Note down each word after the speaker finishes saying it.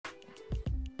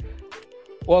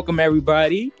Welcome,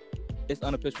 everybody. It's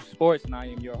Unofficial Sports, and I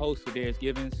am your host, Darius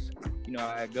Gibbons. You know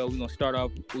how I go. We're going to start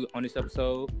off on this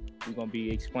episode. We're going to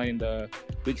be explaining the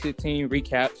Week 16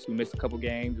 recaps. We missed a couple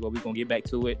games, but we're going to get back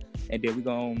to it. And then we're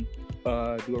going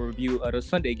to do a review of the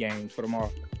Sunday games for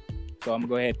tomorrow. So I'm going to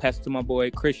go ahead and pass it to my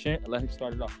boy, Christian, and let him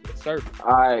start it off. Yes, sir.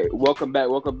 All right, welcome back.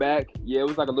 Yeah, it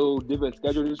was like a little different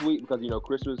schedule this week because,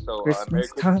 Christmas. So, Merry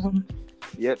Christmas. Time.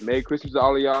 Yep, Merry Christmas to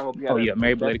all of y'all. Hope you had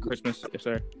Merry belated Christmas. Yes,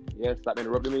 sir. Yeah, stop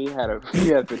interrupting me. I hope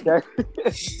you had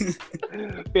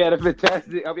a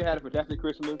fantastic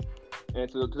Christmas.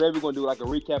 And so today we're going to do like a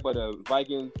recap of the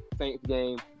Vikings-Saints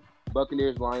game,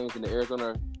 Buccaneers-Lions, and the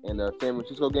Arizona and the San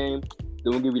Francisco game.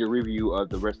 Then we'll give you the review of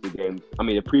the rest of the games.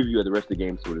 The preview of the rest of the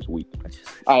games for this week.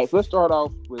 All right, so let's start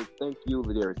off with thank you,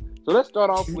 Ladarius. So let's start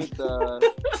off with the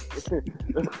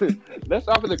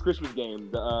Christmas game,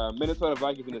 the Minnesota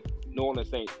Vikings and the New Orleans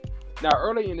Saints. Now,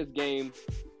 early in this game,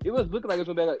 it was looking like it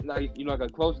was gonna be like a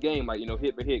close game,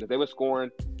 hit for hit, because they were scoring.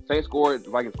 Saints scored,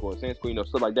 Vikings scored, Saints scored,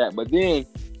 stuff like that. But then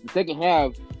the second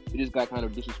half, it just got kind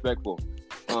of disrespectful.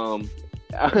 Alvin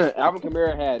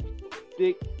Kamara had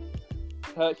 6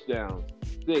 touchdowns.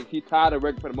 6. He tied the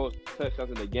record for the most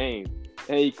touchdowns in the game,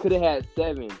 and he could have had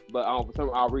 7, but for some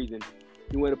odd reason,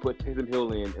 he went to put Taysom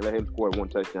Hill in and let him score 1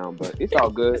 touchdown. But it's all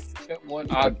good. One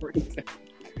odd reason.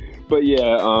 But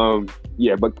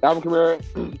but Alvin Kamara,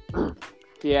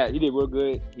 he did real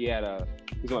good. He's on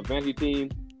a fantasy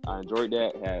team. I enjoyed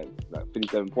that. Had like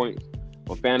 57 points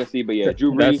on fantasy. But yeah,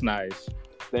 Drew Brees. That's nice.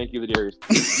 Thank you, Ladarius.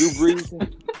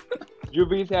 Drew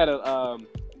Brees had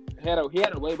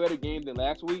a way better game than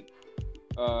last week.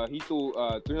 He threw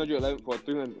 311 for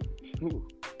 300.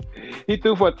 He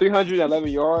threw for 311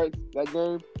 yards that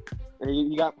game, and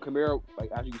he got Kamara,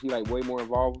 as you can see, way more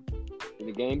involved in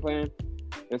the game plan.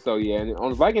 And so and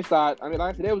on the Vikings side, like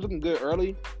I said, they was looking good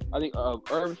early. I think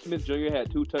Irv Smith Jr.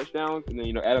 had 2 touchdowns, and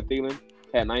then Adam Thielen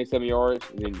had 97 yards,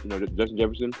 and then Justin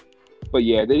Jefferson. But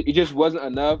it just wasn't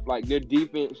enough. Like, their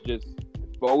defense just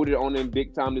folded on them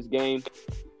big time this game.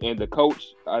 And the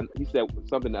coach, he said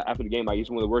something after the game, like, it's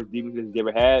one of the worst defenses he's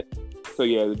ever had. So,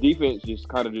 the defense just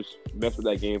kind of just messed with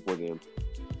that game for them.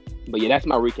 But, that's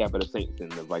my recap of the Saints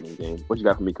and the Vikings game. What you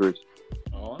got for me, Chris?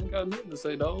 Oh, I ain't got nothing to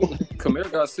say, though.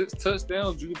 Kamara got 6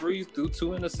 touchdowns. Drew Brees threw 2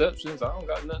 interceptions. I don't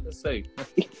got nothing to say.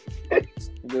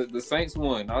 The Saints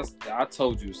won. I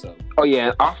told you so. Oh,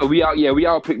 yeah. Also, we all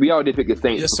did pick the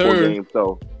Saints before the game,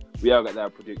 so we all got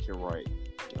that prediction right.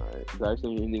 All right. Guys,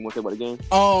 anything you want to say about the game?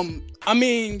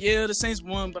 The Saints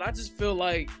won, but I just feel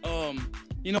like,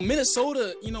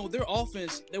 Minnesota, their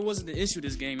offense, there wasn't the issue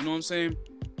this game. You know what I'm saying?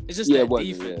 It's just that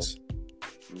defense.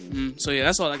 Yeah. So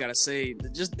that's all I gotta say. They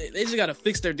just gotta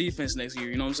fix their defense next year.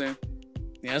 You know what I'm saying?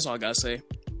 Yeah, that's all I gotta say.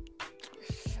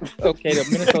 Okay, the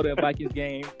Minnesota and Vikings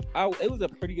game. It was a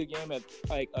pretty good game,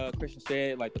 like Christian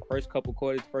said, like the first couple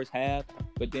quarters, first half.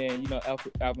 But then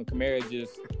Alvin Kamara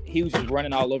he was just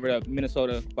running all over the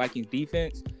Minnesota Vikings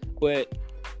defense. But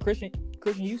Christian,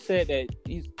 you said that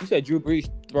you said Drew Brees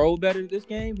throw better this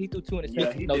game. He threw 2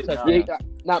 interceptions, no touchdowns.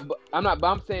 But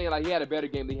I'm saying he had a better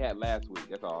game than he had last week.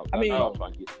 That's all.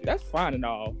 That's fine and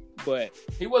all, but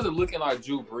he wasn't looking like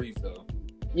Drew Brees though.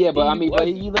 Yeah, but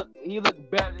he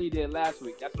looked better than he did last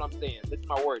week. That's what I'm saying. Listen to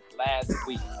my words. Last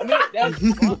week. That's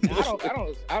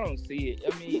I don't see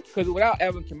it. Because without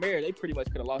Alvin Kamara, they pretty much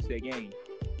could have lost that game.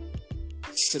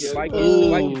 Because the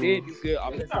Vikings did do good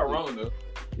offensively. It's not wrong though.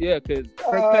 Yeah, because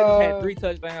Kirk Cousins had 3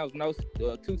 touchdowns, no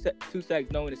 2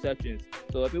 sacks, no interceptions.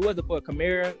 So if it wasn't for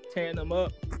Kamara tearing them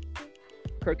up,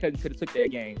 Kirk Cousins could have took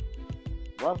that game.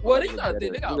 Well, they got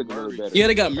Murray. Yeah,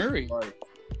 they got Murray. Right.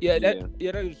 Yeah, that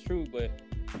is true. But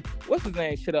what's his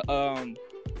name? Should have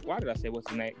why did I say what's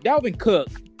his name? Dalvin Cook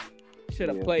should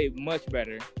have played much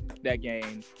better that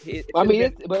game. It's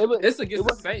against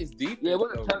the Saints defense. Yeah, it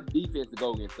was a tough defense to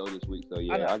go against though this week. So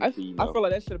I feel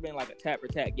like that should have been like a tap for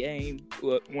tap game,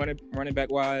 running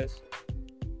back wise.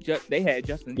 They had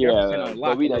Justin Jefferson on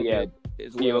lock.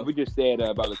 What we just said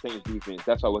about the Saints defense.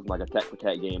 That's why it wasn't like a tap for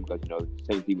tap game because the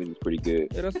Saints defense is pretty good.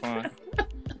 Yeah, that's fine.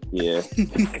 Yeah,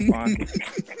 fine.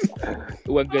 It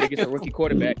wasn't good against a rookie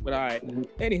quarterback, but all right.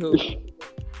 Anywho,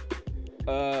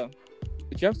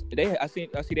 I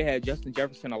see they had Justin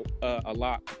Jefferson a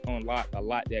lot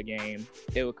that game.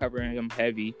 They were covering him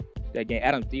heavy that game.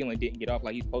 Adam Thielen didn't get off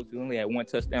like he's supposed to. He only had 1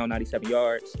 touchdown, 97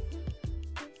 yards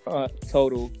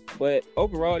total. But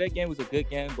overall, that game was a good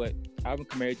game. But Alvin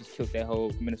Kamara just killed that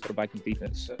whole Minnesota Vikings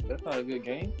defense. That's not a good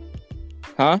game.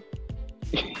 Huh?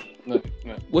 No.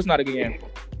 What's not a good game?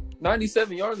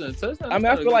 97 yards and a touchdown.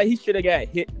 I feel like he should have got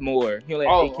hit more. He only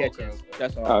had 8 catches. Okay.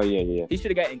 That's all. Oh, yeah. He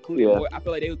should have got included more. I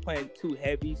feel like they was playing too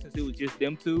heavy since it was just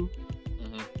them two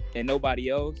and nobody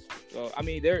else. So I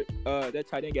mean, that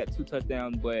tight end got 2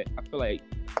 touchdowns, but I feel like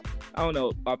I don't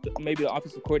know. Maybe the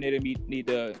offensive coordinator need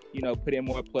to put in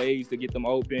more plays to get them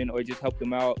open or just help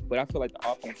them out. But I feel like the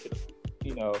offense should,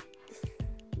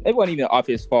 it wasn't even the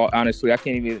offense's fault. Honestly, I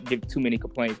can't even give too many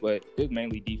complaints, but it was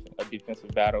mainly a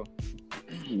defensive battle,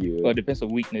 or defensive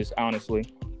weakness, honestly.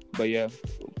 But yeah,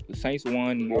 the Saints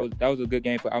won. That was a good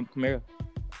game for Alvin Kamara.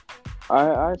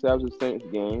 I said that was a Saints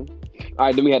game. All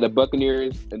right, then we had the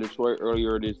Buccaneers in Detroit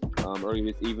earlier this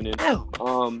evening.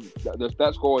 The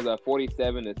stat score was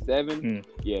 47-7.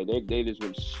 Yeah, they just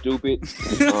went stupid.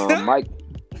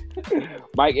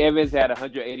 Mike Evans had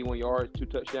 181 yards, 2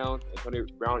 touchdowns. Antonio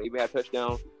Brown even had a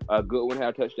touchdown. Goodwin had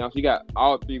a touchdown. So you got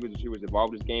all 3 receivers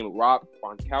involved in this game. Rob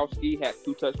Gronkowski had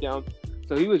 2 touchdowns.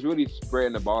 So he was really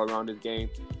spreading the ball around this game.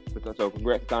 So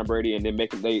congrats to Tom Brady, and then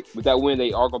with that win,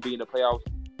 they are going to be in the playoffs.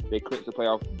 They clinched the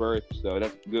playoff berth, so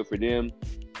that's good for them.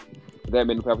 They haven't been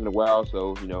in the playoffs in a while,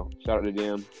 so shout out to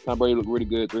them. Tom Brady looked really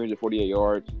good, 348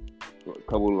 yards,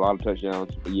 a lot of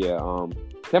touchdowns. But yeah,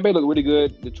 Tampa Bay looked really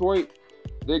good. Detroit,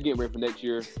 they're getting ready for next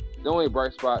year. The only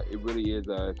bright spot it really is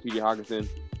T.J. Hockenson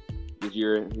this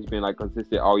year. He's been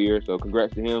consistent all year, so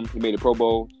congrats to him. He made the Pro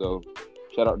Bowl, so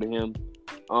shout out to him.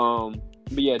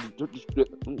 But yeah,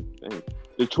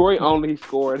 Detroit only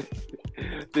scored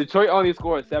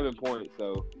 7 points.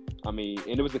 So I mean,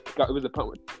 and it was a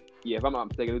punt. Yeah, if I'm not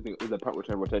mistaken, it was a punt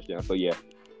return for a touchdown. So yeah,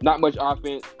 not much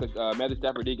offense because Matthew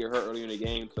Stafford did get hurt earlier in the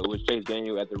game, so it was Chase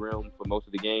Daniel at the rim for most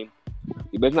of the game.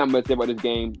 But it's not much to say about this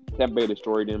game. Tampa Bay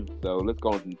destroyed him. So let's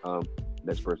go on to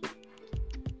next person.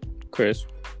 Chris.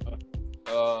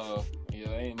 Yeah,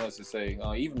 ain't much to say.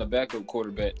 Even the backup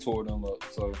quarterback tore them up.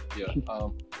 So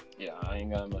yeah, I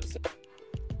ain't got much to say.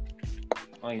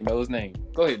 I don't even know his name.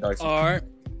 Go ahead, Darcy. All right.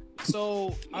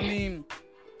 So I mean,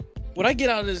 what I get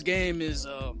out of this game is,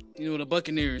 the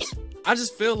Buccaneers. I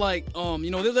just feel like,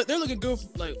 they're looking good.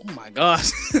 Oh my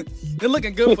gosh, they're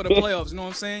looking good for the playoffs. You know what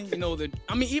I'm saying?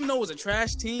 Even though it was a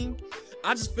trash team,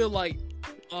 I just feel like,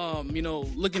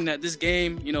 looking at this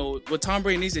game, what Tom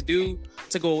Brady needs to do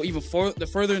to go even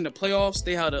further in the playoffs,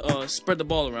 they have to spread the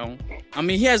ball around. I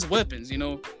mean, he has weapons,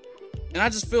 and I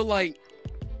just feel like,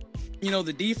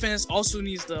 the defense also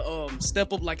needs to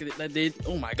step up like they did.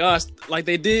 Oh my gosh, like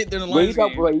they did during the Lions game.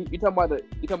 You talking about the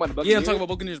Buccaneers? Yeah, I'm talking about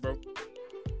Buccaneers, bro.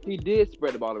 He did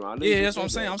spread the ball around. Yeah, that's what I'm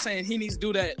saying. I'm saying he needs to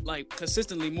do that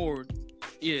consistently more.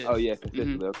 Yeah. Oh yeah,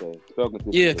 consistently. Mm-hmm. Okay. So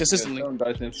consistently. Yeah,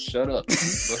 consistently. Shut up.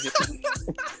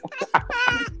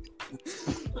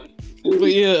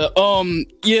 But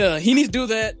yeah, he needs to do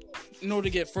that in order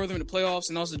to get further in the playoffs,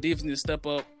 and also the defense needs to step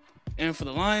up. And for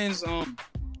the Lions,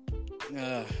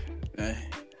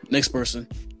 next person.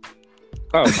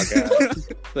 Oh my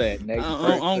god! Next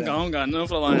I don't got nothing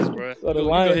for the Lions, bro. So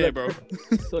go ahead, bro.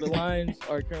 So the Lions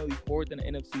are currently 4th in the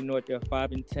NFC North. They're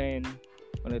 5-10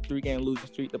 on a 3-game losing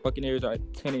streak. The Buccaneers are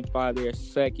 10-5. They're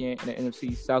 2nd in the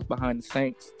NFC South behind the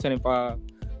Saints, 10-5,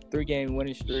 3-game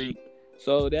winning streak.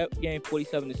 So that game,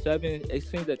 47-7. It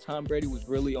seems that Tom Brady was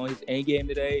really on his end game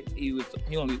today. It was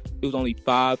only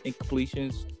 5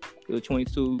 incompletions. It was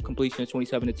 22 completions,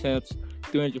 27 attempts,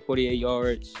 348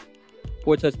 yards,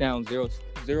 4 touchdowns, 0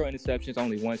 interceptions,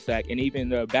 only 1 sack. And even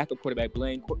the backup quarterback,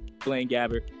 Blaine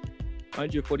Gabbert,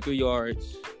 143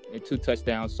 yards and 2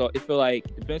 touchdowns. So it felt like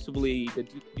defensively the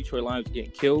Detroit Lions were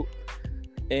getting killed.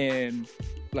 And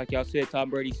like y'all said, Tom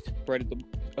Brady spread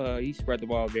the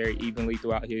ball very evenly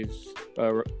throughout his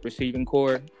receiving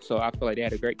core. So I feel like they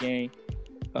had a great game.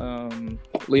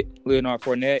 Leonard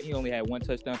Fournette, he only had 1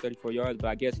 touchdown, 34 yards, but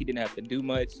I guess he didn't have to do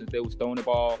much since they was throwing the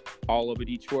ball all over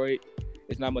Detroit.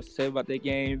 There's not much to say about that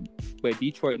game, but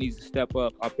Detroit needs to step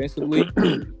up offensively,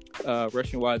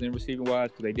 rushing-wise and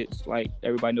receiving-wise, because they did,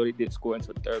 everybody know they did score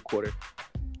into the third quarter.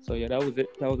 So, yeah, that was it.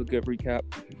 That was a good recap,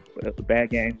 but it was a bad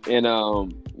game. And,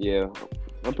 yeah,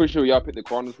 I'm pretty sure y'all picked the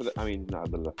Cardinals for that. I mean,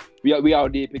 we all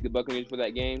did pick the Buccaneers for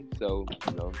that game, so,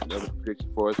 that was a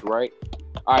prediction for us, right?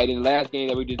 All right, and the last game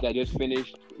that just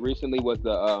finished recently was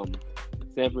the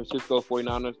San Francisco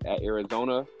 49ers at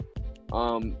Arizona.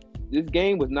 This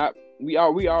game was not – we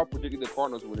all predicted the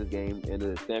Cardinals win this game, and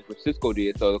the San Francisco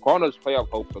did. So the Cardinals' playoff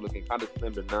hopes are looking kind of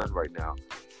slim to none right now.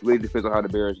 It really depends on how the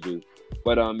Bears do.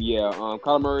 But,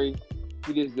 Kyler Murray,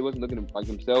 he wasn't looking like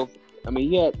himself. I mean,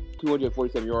 he had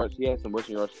 247 yards. He had some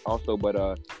rushing yards also,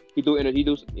 but he threw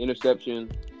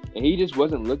interception, and he just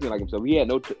wasn't looking like himself. He had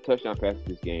no touchdown passes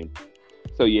this game.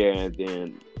 So, yeah, and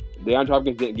then DeAndre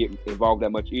Hopkins didn't get involved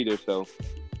that much either. So,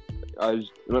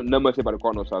 not much about the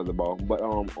Cardinals side of the ball. But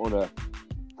on the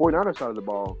 49ers side of the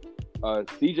ball,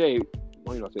 CJ, I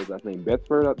don't even say his last name,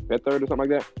 Beathard or something like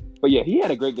that. But, yeah, he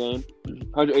had a great game.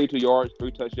 182 yards,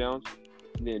 3 touchdowns.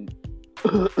 And then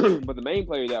But the main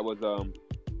player that was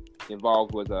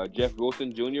involved was Jeff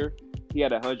Wilson Jr. He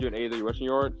had 183 rushing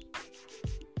yards.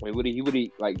 He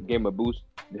really like gave him a boost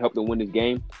to help them win this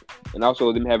game, and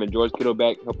also them having George Kittle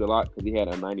back helped a lot because he had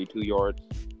 92 yards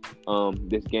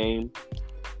this game.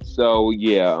 So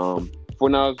yeah,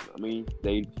 49ers, I mean,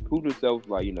 they proved themselves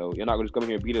like, you're not going to just come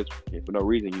here and beat us for no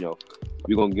reason.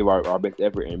 We're going to give our best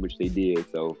effort, in which they did.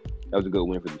 So that was a good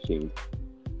win for the team.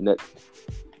 And that.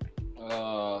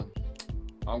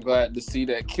 I'm glad to see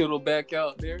that Kittle back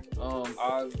out there.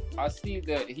 I see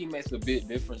that he makes a big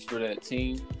difference for that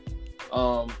team.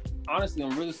 Honestly,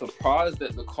 I'm really surprised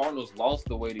that the Cardinals lost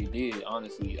the way they did.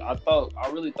 Honestly, I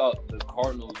really thought the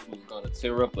Cardinals was gonna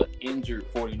tear up an injured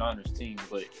 49ers team,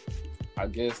 but I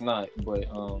guess not. But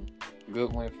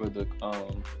good win for the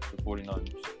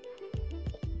 49ers.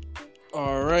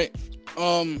 All right.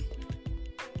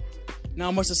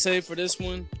 Not much to say for this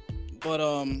one, but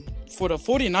for the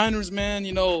 49ers, man,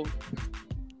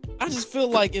 I just feel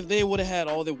like if they would have had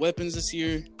all their weapons this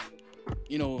year,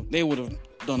 they would have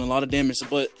done a lot of damage.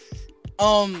 But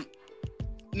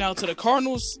now to the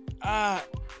Cardinals, I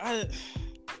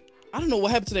don't know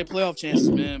what happened to their playoff chances,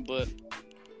 man, but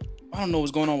I don't know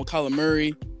what's going on with Kyler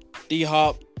Murray,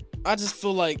 D-Hop. I just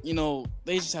feel like,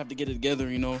 they just have to get it together,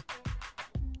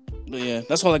 But yeah,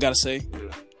 that's all I gotta say.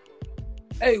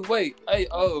 Hey, wait. Hey,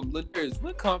 Ladarius,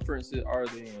 what conference are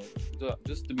they in?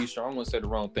 Just to be sure, I don't want to say the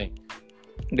wrong thing.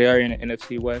 They are in the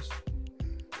NFC West.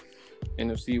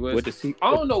 NFC West. With the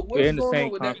I don't know what's in the going same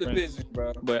on with conference, that division,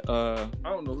 bro. But I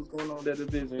don't know what's going on with that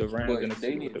division. the Rams but in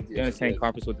they're the same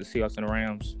conference with the Seahawks and the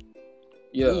Rams.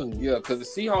 Yeah, because the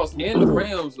Seahawks and the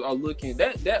Rams are looking.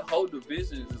 That whole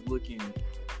division is looking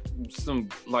some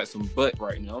butt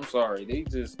right now. I'm sorry,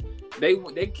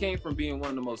 they came from being one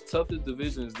of the most toughest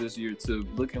divisions this year to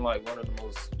looking like one of the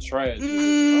most trash.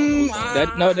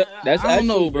 That's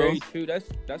actually bro. very true. That's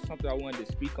something I wanted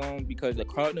to speak on because the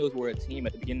Cardinals were a team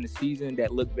at the beginning of the season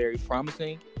that looked very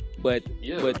promising, but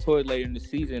toward later in the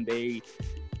season they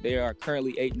are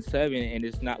currently 8-7 and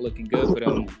it's not looking good for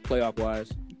them playoff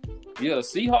wise. Yeah,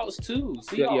 Seahawks too.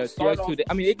 Seahawks too.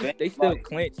 I mean, they still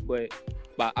clinched, but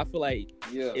I feel like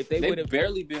if they would have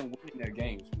barely been winning their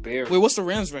games. Barely. Wait, what's the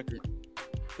Rams record?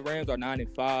 The Rams are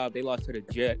 9-5. They lost to the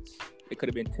Jets. They could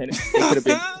have been 10.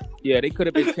 They could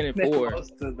have been 10-4. They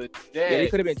lost to the Jets. Yeah, they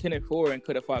could have been 10-4 and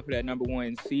could have fought for that number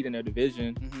one seed in their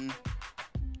division. Mm-hmm.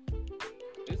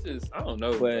 This is, I don't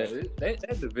know, but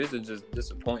that division just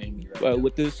disappointing me right now. But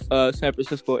with this San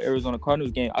Francisco Arizona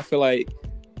Cardinals game, I feel like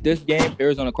this game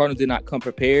Arizona Cardinals did not come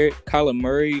prepared. Kyler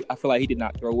Murray, I feel like he did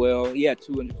not throw well. He had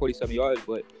 247 yards,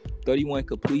 but 31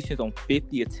 completions on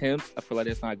 50 attempts. I feel like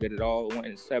that's not good at all. 1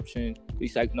 interception, 3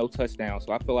 sacks, no touchdown.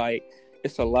 So I feel like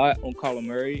it's a lot on Kyler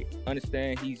Murray.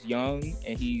 Understand he's young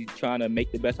and he's trying to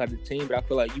make the best out of the team, but I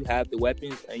feel like you have the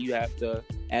weapons and you have the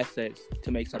assets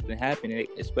to make something happen,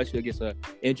 especially against an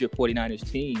injured 49ers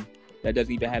team that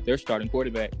doesn't even have their starting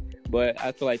quarterback. But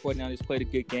I feel like 49ers played a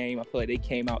good game. I feel like they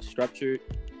came out structured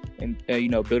and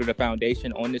built a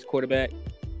foundation on this quarterback.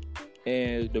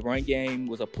 And the run game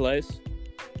was a plus.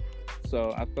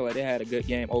 So I feel like they had a good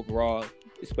game overall,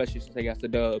 especially since they got the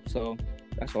dub. So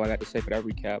that's all I got to say for that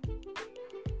recap.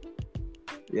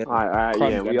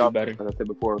 Yeah, we all better. Like I said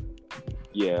before,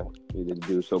 we did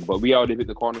do so, but we all did hit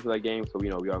the Cardinals for that game, so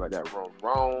we all got that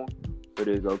wrong. But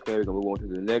it's okay. We're gonna move on to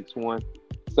the next one.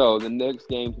 So the next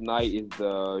game tonight is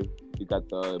you got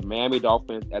the Miami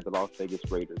Dolphins at the Las Vegas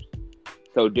Raiders.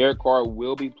 So Derek Carr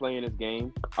will be playing this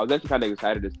game. I was actually kind of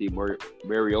excited to see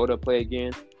Mariota play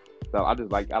again. So I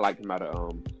like him out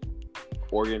of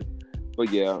Oregon. But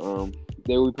yeah,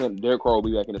 they will be playing. Derek Carr will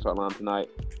be back in the start line tonight.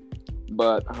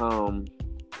 But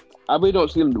I really don't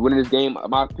see them winning this game. I'm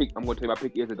going to tell you my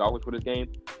pick is the Dolphins for this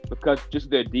game because just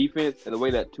their defense and the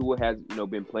way that Tua has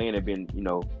been playing and been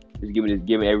just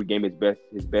giving every game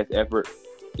his best effort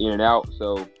in and out.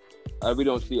 So I really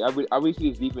don't see. I really see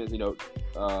this defense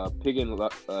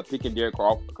picking Derek Carr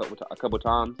off a couple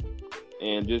times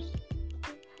and just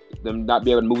them not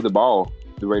be able to move the ball.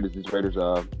 This Raiders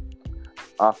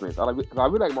offense. I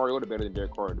really like Mariota better than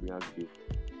Derek Carr, to be honest with you.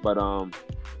 But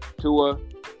Tua,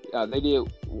 they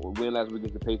did win last week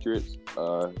against the Patriots.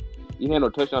 He had no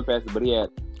touchdown passes, but he had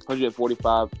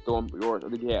 145 throwing yards. I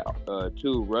think he had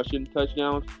 2 rushing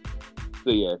touchdowns.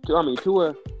 So yeah,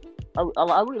 Tua.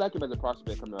 I really like him as a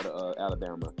prospect coming out of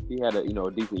Alabama. He had a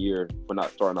decent year for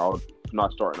not starting all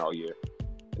year.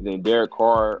 And then Derek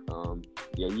Carr,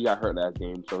 he got hurt last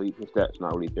game, so his stats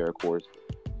not really Derek Carr's.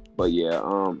 But yeah,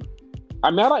 I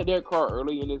like Derek Carr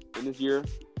early in this year,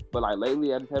 but like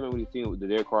lately I just haven't really seen the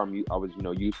Derek Carr I was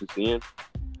used to seeing.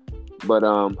 But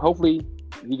hopefully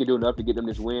he can do enough to get them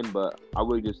this win, but I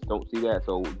really just don't see that.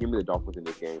 So give me the Dolphins in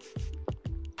this game.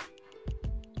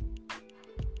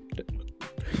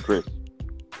 Chris.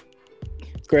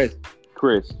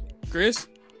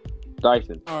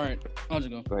 Dyson. All right, I'll just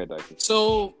go. Go ahead, Dyson.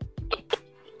 So,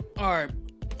 all right.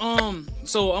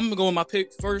 So I'm gonna go with my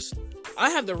pick first. I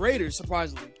have the Raiders,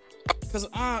 surprisingly, because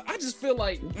I just feel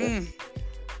like, you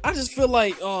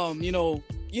know,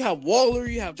 you have Waller,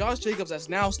 you have Josh Jacobs that's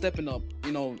now stepping up.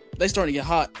 You know, they starting to get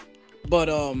hot. But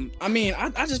I mean,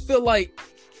 I just feel like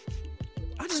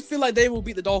they will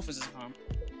beat the Dolphins this time.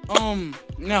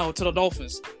 Now to the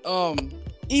Dolphins.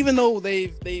 Even though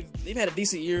they've had a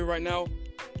decent year right now,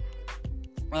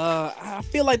 I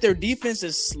feel like their defense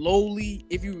is slowly,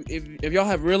 if y'all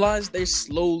have realized, they're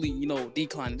slowly, you know,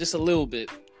 declining just a little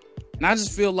bit. And I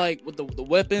just feel like with the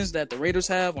weapons that the Raiders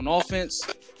have on offense,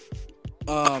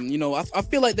 you know, I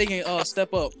feel like they can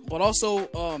step up. But also,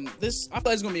 I feel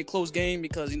like it's gonna be a close game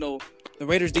because, you know, the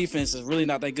Raiders defense is really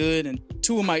not that good, and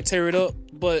Tua might tear it up.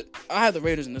 But I have the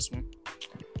Raiders in this one.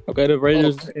 Okay, the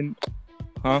Raiders in.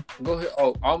 Huh? Go ahead.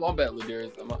 Oh, I'm back with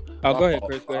Darius. Go ahead,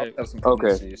 Chris. Go ahead.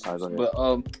 Okay. But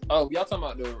y'all talking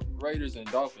about the Raiders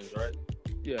and Dolphins, right?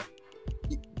 Yeah.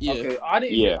 Yeah. Okay, I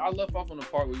didn't. Yeah. I left off on the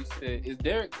part where you said, "Is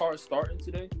Derek Carr starting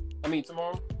today? I mean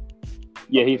tomorrow."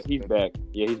 Yeah, he's back.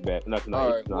 Yeah, he's back. Not tonight.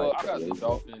 All right. Well, I got the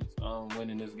Dolphins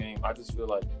winning this game. I just feel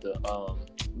like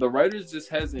the Raiders just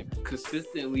hasn't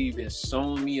consistently been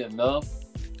showing me enough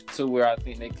to where I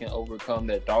think they can overcome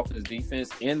that Dolphins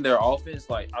defense in their offense.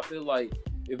 Like, I feel like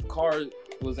if Carr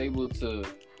was able to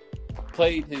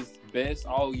play his best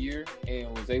all year and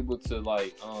was able to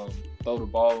throw the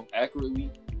ball accurately,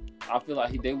 I feel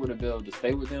like they would have been able to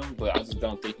stay with him, but I just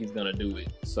don't think he's gonna do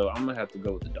it. So I'm gonna have to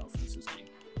go with the Dolphins this game.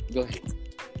 Go ahead.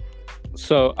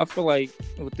 So I feel like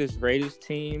with this Raiders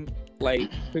team,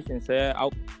 like Christian said, I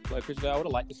would have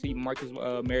liked to see Marcus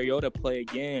Mariota play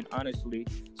again, honestly.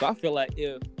 So I feel like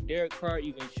if Derek Carr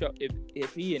even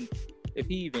if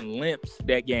he even limps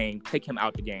that game, take him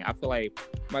out the game. I feel like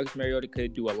Marcus Mariota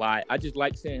could do a lot. I just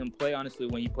like seeing him play, honestly.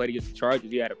 When he played against the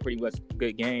Chargers, he had a pretty much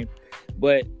good game.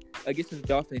 But against this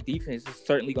Dolphins defense, it's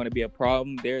certainly going to be a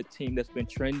problem. They're a team that's been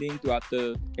trending throughout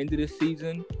the end of the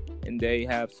season, and they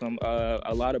have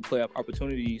a lot of playoff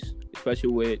opportunities,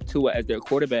 especially with Tua as their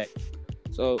quarterback.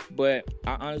 So, but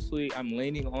I'm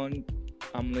leaning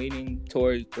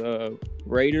towards the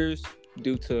Raiders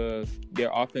due to their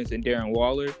offense and Darren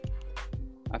Waller.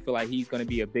 I feel like he's going to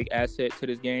be a big asset to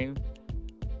this game.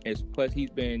 Plus, he's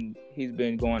been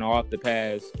going off the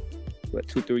past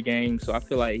 2-3 games, so I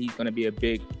feel like he's going to be a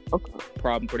big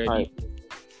problem for that defense.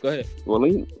 Go ahead. Well,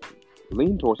 lean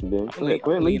towards him then. Go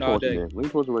ahead, lean towards him then. Lean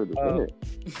towards the Raiders.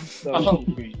 Go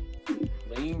ahead.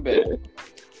 Lean back.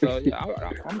 So yeah,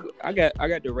 I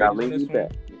got the Raiders in this one.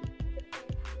 Back.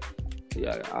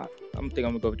 Yeah, I'm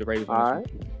gonna go with the Raiders. All right.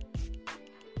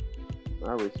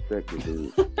 I respect the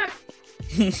dude.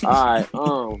 All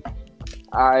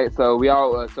right. So we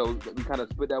kind of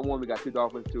split that one. We got 2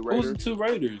 Dolphins, 2 Raiders. Who's the 2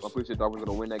 Raiders? I'm pretty sure Dolphins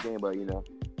gonna win that game, but you know,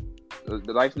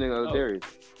 the life nigga of Darius.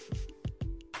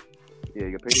 Yeah,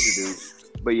 you got paid to do.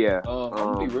 But yeah, I'm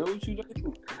gonna be real with you.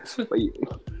 But yeah.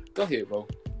 Go ahead, bro.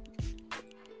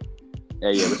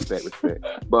 Yeah, respect.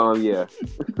 But yeah.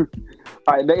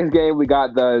 All right, next game we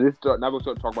got now we're going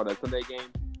to talk about the Sunday game.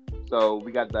 So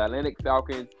we got the Atlantic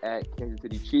Falcons at Kansas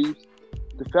City Chiefs.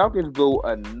 The Falcons blew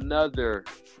another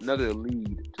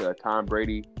lead to a Tom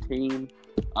Brady team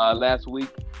last week,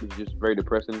 which is just very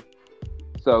depressing.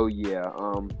 So yeah,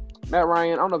 Matt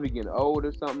Ryan, I don't know if you're getting old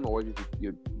or something, or just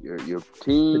your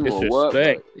team or what.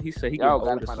 He said he y'all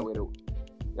gotta find a way to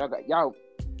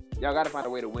y'all gotta find a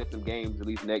way to win some games at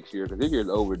least next year, because this year's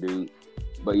over, dude.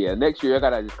 But yeah, next year I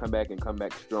gotta just come back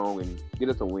strong and get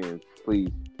us some wins,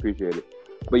 please. Appreciate it.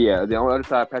 But yeah, on the other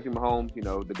side, Patrick Mahomes, you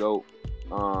know, the GOAT.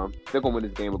 They're gonna win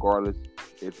this game regardless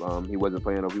if he wasn't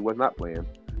playing or if he was not playing.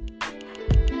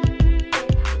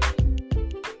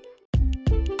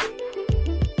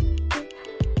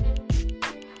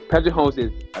 Patrick Mahomes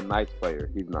is a nice player.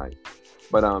 He's nice.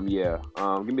 But give me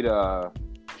the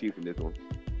Chiefs in this one.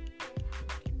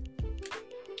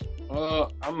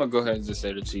 I'm gonna go ahead and just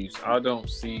say the Chiefs. I don't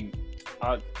see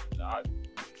I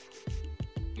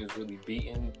is really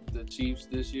beating the Chiefs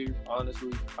this year.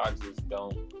 Honestly, I just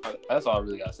don't. That's all I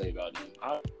really gotta say about them.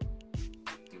 I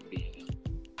think beating them.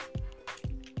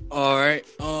 All right.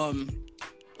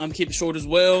 I'm keeping short as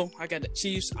well. I got the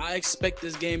Chiefs. I expect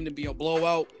this game to be a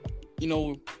blowout. You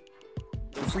know,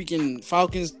 the freaking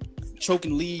Falcons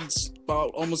choking leads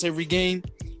about almost every game.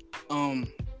 I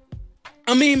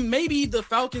mean, maybe the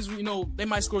Falcons, you know, they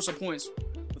might score some points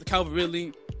with Calvin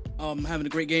Ridley having a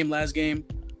great game last game.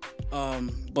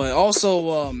 But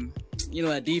also,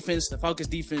 that defense, the Falcons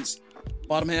defense,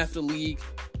 bottom half of the league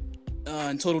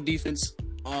in total defense.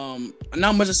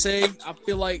 Not much to say. I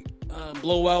feel like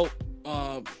blowout.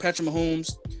 Patrick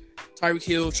Mahomes, Tyreek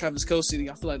Hill, Travis Kelce.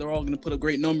 I feel like they're all going to put up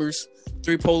great numbers.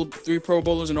 Three Pro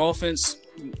Bowlers in the offense.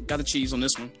 Got the cheese on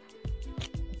this one.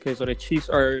 Okay, so the Chiefs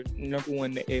are number one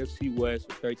in the AFC West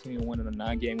with 13-1 on a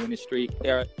 9-game winning streak.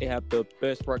 They have the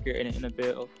best record in the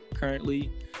NFL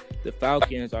currently. The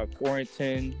Falcons are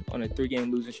 4-10 on a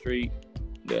 3-game losing streak.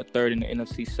 They're third in the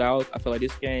NFC South. I feel like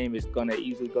this game is gonna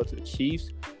easily go to the Chiefs,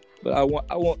 but I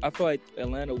feel like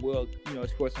Atlanta will,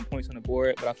 score some points on the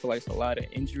board. But I feel like it's a lot of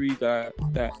injuries that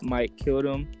might kill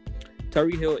them.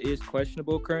 Tyreek Hill is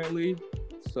questionable currently,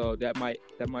 so that might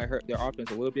hurt their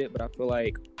offense a little bit. But I feel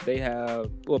like they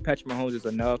have Patrick Mahomes is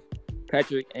enough.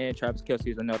 Patrick and Travis Kelce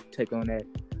is enough to take on that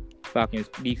Falcons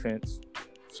defense.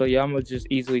 So yeah, I'm gonna just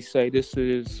easily say this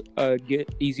is a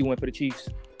easy win for the Chiefs.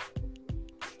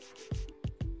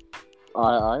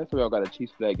 All right. So we all got a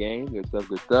Chiefs for that game. Good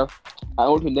stuff.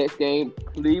 On to the next game,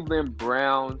 Cleveland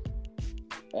Browns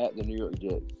at the New York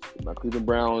Jets. My Cleveland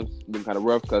Browns been kind of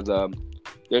rough because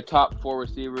their top 4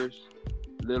 receivers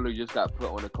literally just got put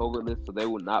on the COVID list, so they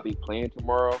will not be playing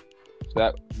tomorrow. So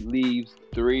that leaves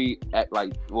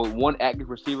 1 active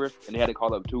receiver, and they had to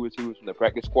call up 2 receivers from the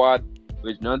practice squad,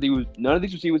 which none of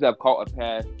these receivers have caught a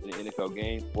pass in an NFL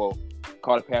game. Well,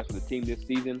 caught a pass for the team this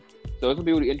season. So it's gonna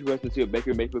be really interesting to see what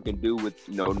Baker Mayfield can do with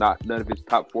none of his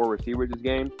top 4 receivers this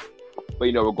game. But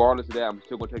regardless of that, I'm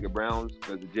still gonna take the Browns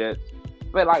because the Jets.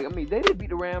 But they didn't beat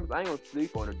the Rams. I ain't gonna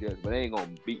sleep on the Jets, but they ain't gonna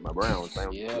beat my Browns. I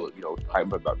don't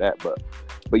hype about that. But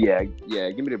yeah,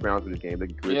 give me the Browns for this game.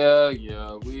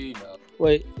 Yeah, we know.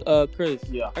 Wait, Chris.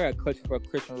 Yeah. I got a question for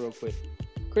Christian real quick.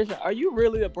 Christian, are you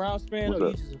really a Browns fan, or are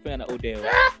you just a fan of Odell?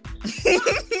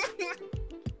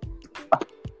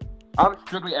 I'm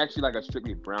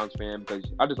strictly Browns fan because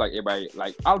I just like everybody.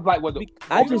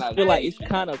 I just feel like it's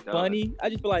kind of funny. I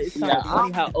just feel like it's kind of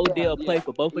funny how Odell played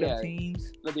for both of them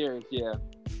teams. Yeah.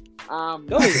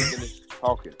 Go ahead. Finish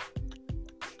talking.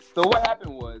 So what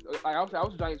happened was, I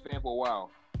was a Giants fan for a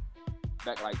while.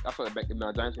 I started back in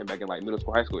my Giants fan back in middle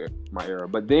school, high school, my era.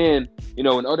 But then,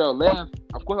 when Odell left,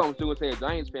 of course I'm still gonna say a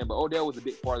Giants fan, but Odell was a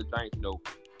big part of the Giants,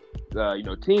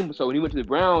 team. So when he went to the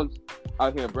Browns, I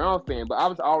became a Browns fan. But I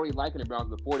was already liking the Browns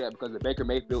before that because of Baker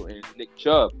Mayfield and Nick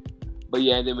Chubb. But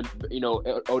yeah, and then when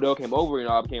Odell came over,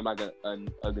 I became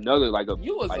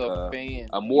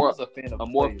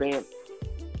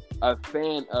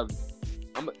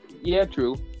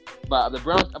true. But the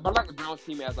Browns, I like the Browns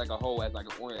team as a whole, as an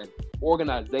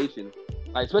organization.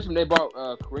 Especially when they brought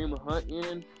Kareem Hunt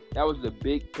in, that was the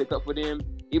big pickup for them.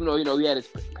 Even though he had his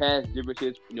past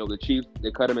differences, the Chiefs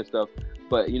they cut him and stuff.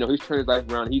 But he's turned his life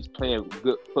around. He's playing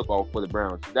good football for the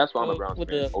Browns. That's why I'm a Browns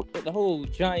fan. With the whole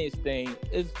Giants thing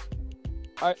is,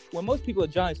 when most people are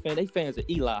Giants fans, they fans of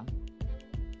Eli.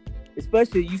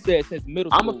 Especially you said since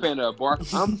middle school. I'm a fan of Barkley.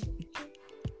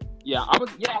 I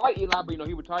like Eli, but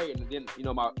he retired, and then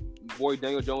my boy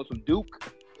Daniel Jones from Duke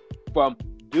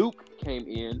came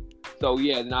in. So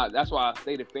yeah, that's why I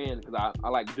stayed a fan because I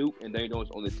like Duke and Daniel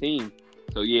Jones on the team.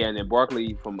 So yeah, and then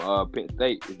Barkley from Penn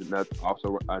State is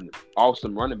also an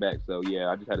awesome running back. So yeah,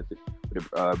 I just had to sit with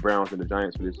the Browns and the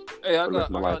Giants for this. Hey, I got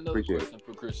another question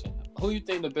for Christian. Who you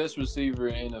think the best receiver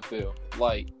in NFL,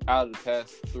 out of the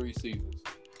past 3 seasons?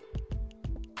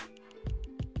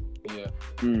 Yeah.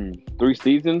 3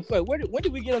 seasons? Wait, when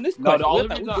did we get on this question? No, the only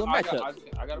reason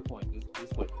I got a point.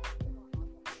 This way.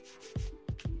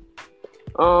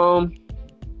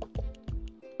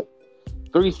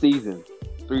 3 seasons.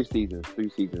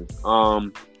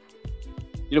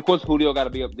 Of course, Julio got to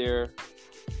be up there.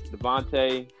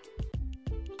 Devontae.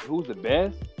 Who's the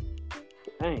best?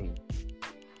 Dang.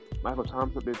 Michael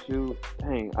Thomas up there too.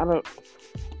 Dang.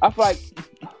 I feel like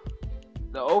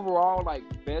the overall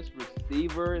best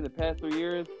receiver in the past 3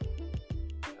 years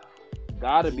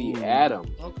gotta be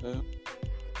Adam. Okay.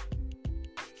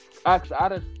 It's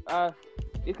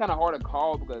kind of hard to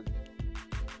call because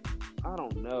I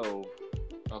don't know.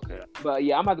 Okay. But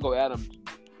yeah, I'm about to go Adam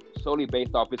solely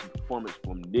based off his performance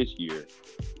from this year.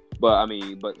 But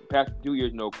past 2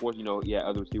 years, of course,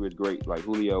 other receivers great like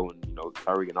Julio and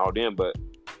Tyreek and all them. But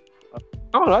I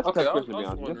don't know. That's a tough question to be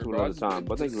honest. That's another time.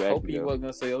 But thank you for asking. Hope he wasn't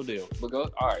gonna say Odell. But go.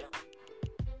 All right.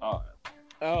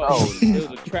 Oh, it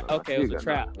was a trap. Okay, it was a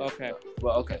trap. Okay.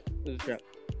 Well, okay. It was a trap.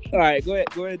 All right, go ahead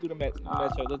and do the match.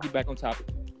 Let's get back on topic.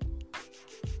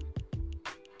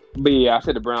 But yeah, I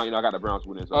said the Browns. I got the Browns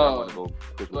winning, so I want to go.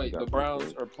 Wait, the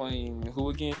Browns are playing who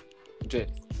again?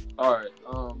 Jets. All right.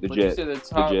 The but Jets. You said the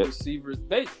top receivers.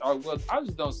 They are. Well, I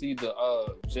just don't see the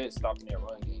Jets stopping their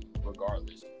run game,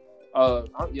 regardless. I'm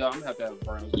gonna have to have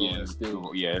Browns going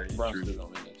still. Yeah, Browns still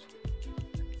on the next.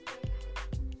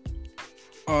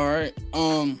 All right.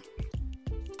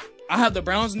 I have the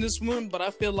Browns in this one, but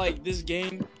I feel like this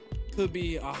game could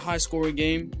be a high-scoring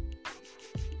game.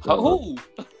 Who?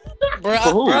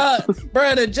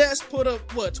 Bruh, the Jets put up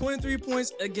 23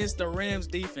 points against the Rams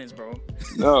defense, bro.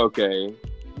 Okay.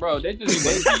 Bro, they just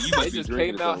must be just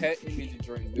drinking came out or something. had energy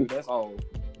drink, dude. That's all.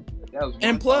 That was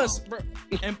And one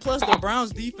plus, time. the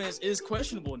Browns defense is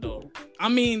questionable though. I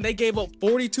mean, they gave up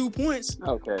 42 points,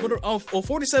 Okay. or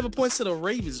 47 points to the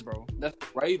Ravens, bro. That's the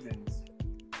Ravens.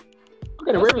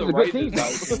 Okay, the That's Ravens the are a good team,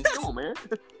 Ravens, though. though. Come on, man.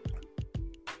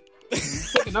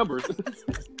 Check the numbers.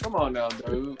 Come on now,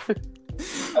 dude.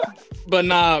 But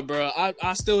nah, bro.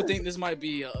 I still think this might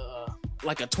be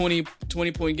like a 20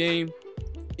 point game,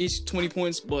 each 20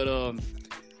 points.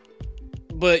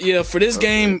 But yeah, for this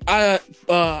game, I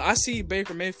see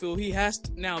Baker Mayfield. He has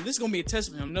to, now. This is gonna be a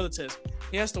test for him. Another test.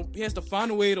 He has to find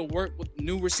a way to work with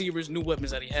new receivers, new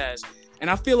weapons that he has. And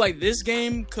I feel like this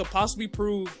game could possibly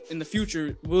prove in the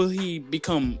future, will he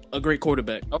become a great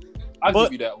quarterback? I'll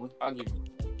give you that one. I'll give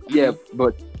you.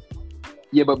 But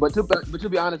to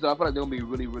be honest, though, I feel like they're gonna be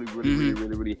really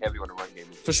heavy on the run game.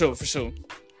 For sure.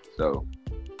 So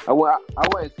I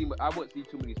wouldn't see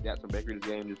too many stats from Baker this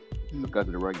game just because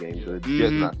of the run game. So it's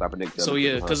just not stopping Nick Chubb. So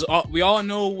yeah, because we all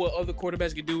know what other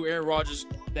quarterbacks could do. Aaron Rodgers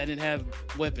that didn't have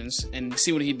weapons, and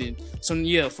see what he did. So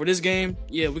yeah, for this game,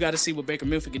 we got to see what Baker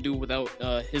Mayfield can do without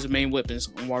his main weapons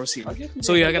on wide receiver.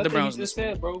 So yeah, I got the Browns. Just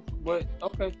said, bro, but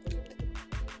okay.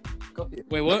 Go ahead.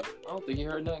 Wait, what? I don't think you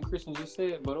heard nothing Christian just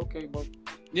said, but okay, bro.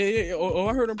 Yeah. Oh,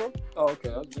 I heard him, bro. Oh, okay.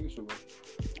 I was making sure. Bro.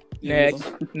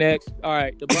 Next. All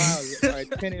right, the Browns are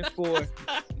 10-4,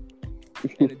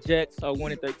 and the Jets are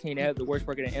 1-13. They have the worst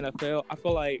record in the NFL. I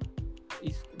feel like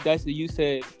that's what you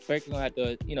said. Baker's gonna have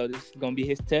to, this is gonna be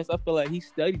his test. I feel like he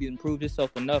studied and proved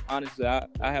himself enough. Honestly, I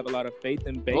have a lot of faith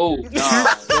in Baker. Oh,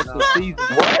 The season.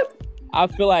 What? I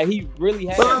feel like he really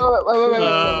has. Wait.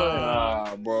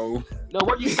 Bro. No,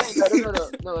 what do you say?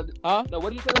 No. Huh? No,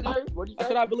 what do you say, Jerry? What do you I say?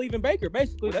 said I believe in Baker.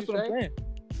 Basically, What'd that's you what I'm say? saying.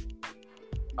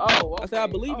 Oh, okay. I said I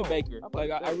believe in Baker. Like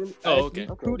I really. okay. He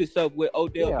proved himself with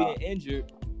Odell being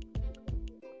injured.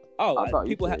 Oh, I thought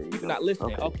people you said, people not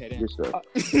listening. Okay then. Yes, sir.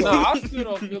 No, I still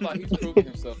don't feel like he's proven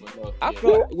himself enough. I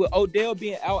feel like with Odell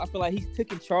being out, I feel like he's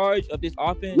taking charge of this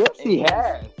offense. Yes, he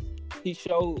has. He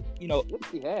showed, Yes,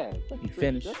 he has. he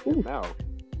finished. That's his mouth.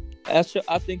 I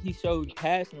think he showed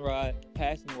passing wise,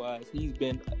 he's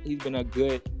been a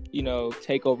good,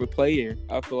 takeover player.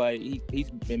 I feel like he's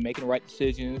been making the right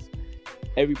decisions.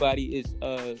 Everybody's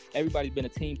been a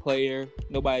team player.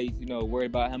 Nobody's, worried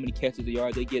about how many catches or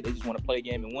yards they get. They just want to play a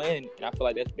game and win. And I feel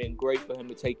like that's been great for him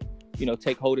to take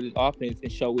hold of this offense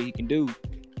and show what he can do.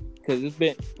 Because it's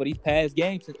been, for these past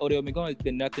games since Odell been gone, it's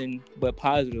been nothing but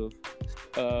positive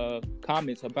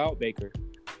comments about Baker.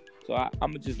 So I'm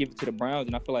going to just give it to the Browns,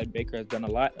 and I feel like Baker has done a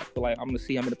lot. I feel like I'm going to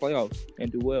see him in the playoffs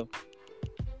and do well.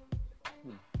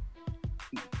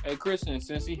 Hey, Christian,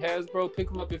 since he has, bro, pick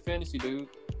him up in fantasy, dude.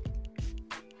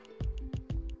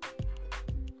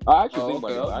 I actually think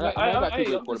about it. I got two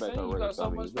good I'm just quarterbacks saying, you already. got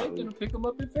so much faith in him. Pick him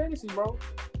up in fantasy, bro.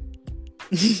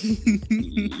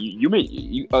 You mean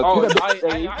you? Oh, took I a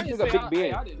didn't say big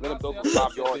Ben. I did Let him not go say for I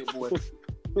 5 trust yards. that big boy.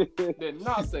 Did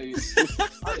not say it.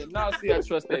 I did not say I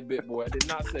trust that big boy. I did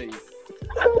not say it.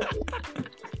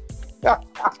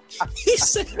 he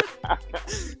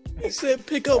said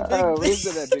pick up big Ben.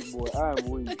 Listen to that big boy. I'm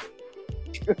weak.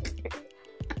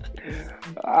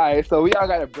 All right, so we all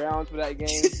got the Browns for that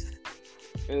game,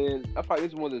 and I thought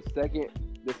this was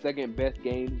the second best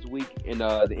game this week in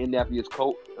the Indianapolis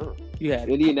Colts.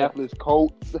 Indianapolis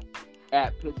Colts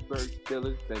at Pittsburgh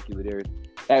Steelers. Thank you, Ladarius.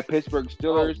 At Pittsburgh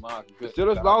Steelers. Oh, the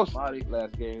Steelers lost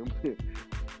last game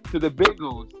to the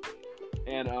Bengals,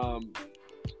 and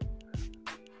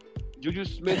Juju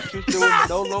Smith-Schuster will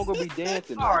no longer be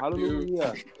dancing.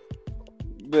 Hallelujah.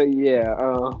 But yeah,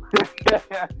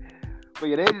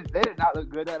 they did not look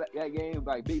good at that game.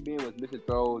 Like Big Ben was missing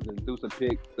throws and threw some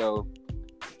picks. So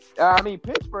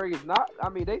Pittsburgh is not.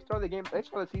 They started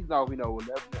the season off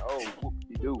 11-0. What did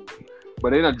he do?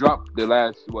 But they done dropped the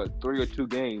last 3 or 2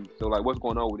 games. So like, what's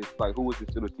going on with this? Like, who was the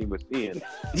Steelers team we're seeing?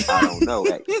 I don't know,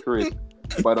 Chris.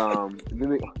 But but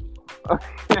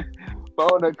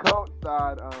on the Colts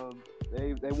side,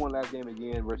 they won last game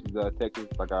again versus Texas,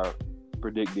 like I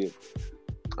predicted.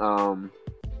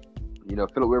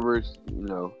 Phillip Rivers,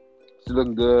 still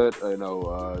looking good.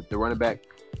 The running back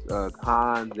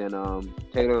Hines and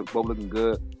Taylor both looking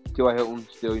good. T.Y. Hilton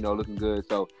still, looking good.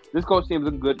 So this Colts team is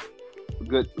looking good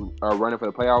running for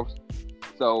the playoffs.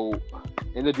 So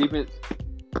in the defense,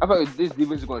 I feel like this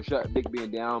defense is going to shut Big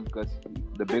Ben down because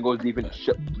the Bengals defense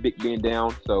shut Big Ben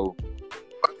down. So,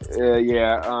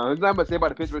 yeah. There's nothing but to say about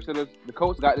the Pittsburgh Steelers. The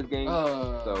Colts got this game.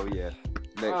 So, yeah.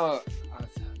 Next.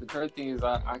 The crazy thing is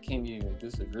I can't even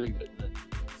disagree with nothing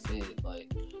you said.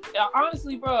 Like, yeah,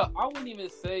 honestly, bro, I wouldn't even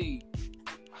say.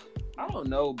 I don't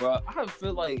know, bro. I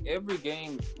feel like every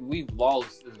game we've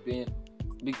lost has been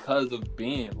because of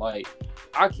Ben. Like,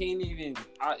 I can't even.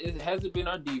 It hasn't been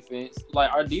our defense.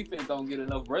 Like, our defense don't get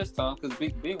enough rest time because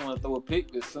Big Ben want to throw a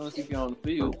pick as soon as he get on the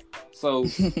field. So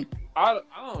I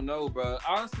don't know, bro.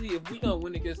 Honestly, if we don't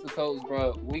win against the Colts,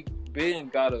 bro, Ben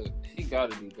gotta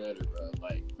do better, bro.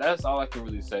 Like, that's all I can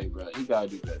really say, bro. He gotta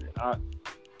do better.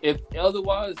 If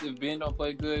Ben don't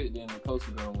play good, then the Colts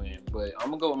are gonna win. But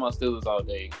I'm gonna go with my Steelers all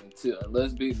day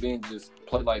unless Big Ben just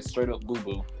play like straight up boo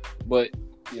boo. But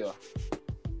yeah.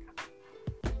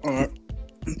 All right.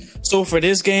 So for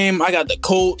this game, I got the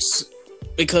Colts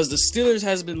because the Steelers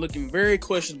has been looking very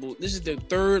questionable. This is their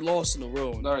third loss in a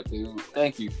row. All right, dude.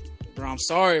 Thank you, bro. I'm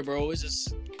sorry, bro.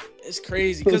 It's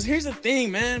crazy. Because here's the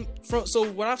thing, man. So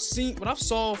what I've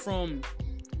saw from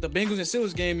the Bengals and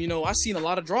Steelers game, I seen a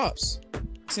lot of drops.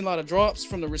 Seen a lot of drops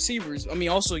from the receivers. I mean,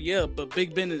 also, yeah, but I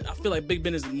feel like Big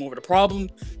Ben is more of the problem.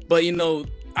 But, I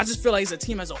just feel like it's a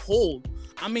team as a whole.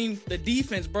 I mean, the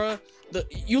defense, bro.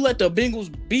 You let the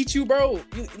Bengals beat you, bro.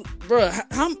 The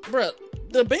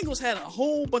Bengals had a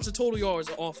whole bunch of total yards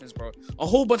of offense, bro. A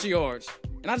whole bunch of yards.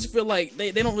 And I just feel like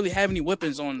they don't really have any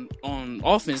weapons on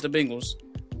offense, the Bengals.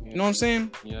 You know what I'm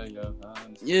saying? Yeah.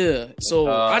 Yeah.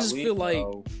 So I just feel like...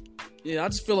 Yeah, I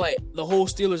just feel like the whole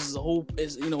Steelers as a whole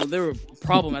they're a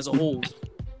problem as a whole.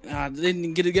 They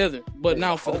didn't get together. But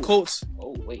now for the Colts.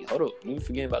 Oh, wait, hold up. You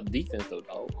forgetting about the defense, though,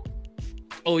 dog.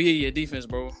 Oh, yeah, defense,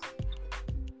 bro.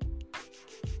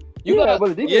 Bro. Like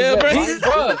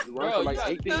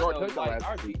 18-yard touchdown.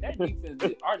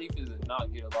 Our defense did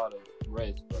not get a lot of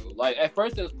rest, bro. Like, at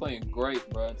first it was playing great,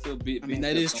 bro, until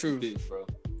that is true. Bro.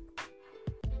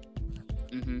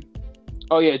 Mm-hmm.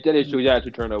 Oh, yeah, that is true. He had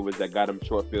 2 turnovers that got him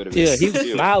short field. Yeah, he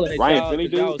was smiling at Ryan y'all. Finley,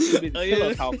 dude.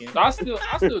 Talking. I still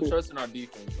trust in our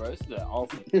defense, bro. It's the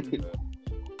offense, bro.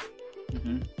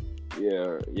 Mm-hmm.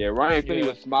 Yeah. Ryan Finley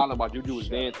was smiling while Juju was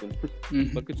dancing.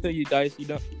 Mm-hmm. But continue, Dice. You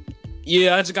don't.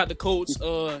 Yeah, I just got the Colts.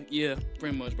 Yeah,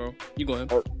 pretty much, bro. You go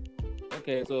ahead.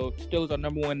 Okay, so Steelers are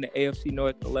number 1 in the AFC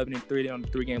North, 11-3. They're on the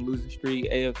 3-game losing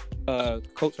streak.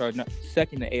 Colts are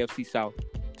second in the AFC South,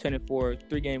 10-4,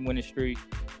 3-game winning streak.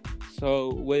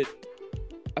 So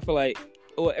I feel like,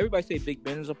 everybody say Big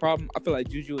Ben is a problem. I feel like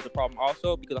Juju is a problem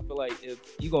also because I feel like if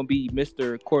you're gonna be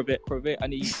Mr. Corvette, I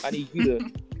need you to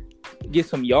get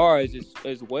some yards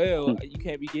as well. You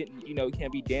can't be getting, you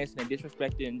can't be dancing and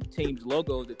disrespecting teams'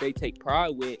 logos that they take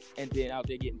pride with, and then out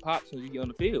there getting popped as soon as you get on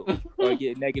the field or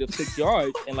get negative 6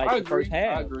 yards in the first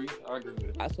half. I agree with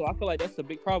it. So I feel like that's a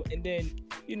big problem. And then,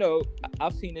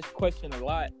 I've seen this question a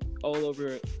lot all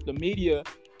over the media,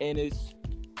 and it's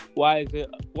why is it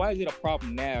a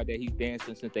problem now that he's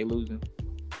dancing since they losing?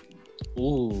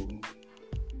 Ooh,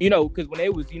 because when they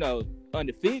was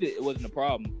undefeated, it wasn't a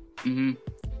problem. Mm-hmm.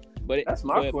 But that's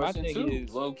my question thing too.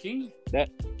 Is, low key.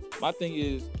 My thing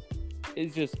is,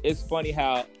 it's funny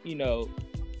how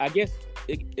I guess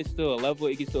it's still a level.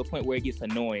 It gets to a point where it gets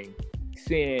annoying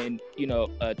seeing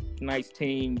a nice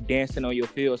team dancing on your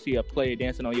field, see a player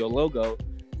dancing on your logo.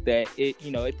 That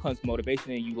it pumps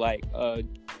motivation in you. Like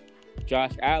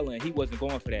Josh Allen, he wasn't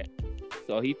going for that,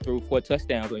 so he threw 4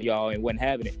 touchdowns on y'all and wasn't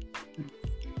having it.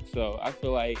 So I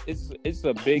feel like it's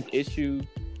a big issue.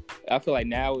 I feel like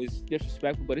now it's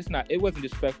disrespectful, but it wasn't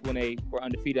disrespectful when they were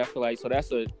undefeated. I feel like, so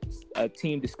that's a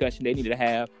team discussion they needed to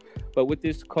have. But with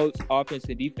this Colts offense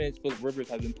and defense, Philip Rivers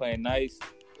has been playing nice.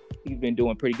 He's been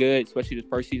doing pretty good, especially the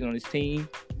first season on his team.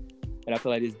 And I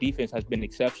feel like this defense has been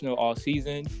exceptional all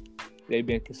season. They've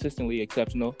been consistently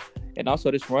exceptional. And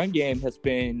also this run game has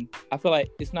been, I feel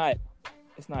like it's not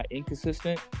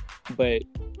inconsistent, but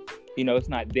it's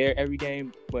not there every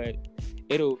game, but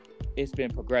it's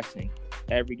been progressing.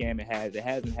 Every game it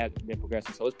hasn't been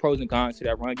progressing. So it's pros and cons to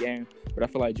that run game. But I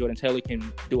feel like Jordan Taylor can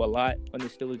do a lot on the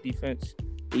Steelers defense.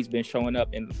 He's been showing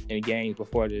up in games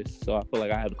before this. So I feel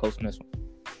like I have the Colts on this one.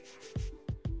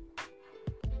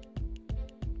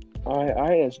 All right,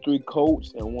 I had 3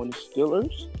 Colts and 1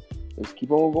 Steelers. Let's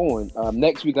keep on going.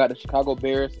 Next, we got the Chicago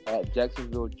Bears at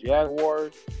Jacksonville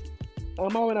Jaguars. I'm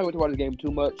not going to watch this game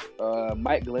too much.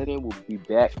 Mike Glennon will be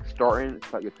back starting.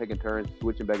 It's like you're taking turns,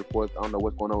 switching back and forth. I don't know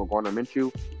what's going on with Gardner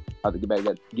Minshew. I'll have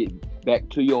to get back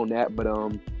to you on that. But,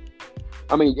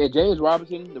 James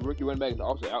Robinson, the rookie running back, is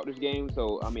also out this game.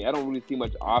 So, I don't really see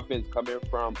much offense coming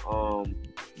from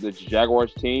the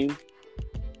Jaguars team.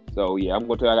 So yeah, I'm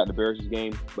gonna tell you I got the Bears this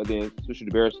game. But then especially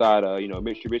the Bears side,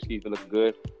 Mitch Trubisky's been looking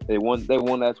good. They won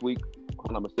last week, if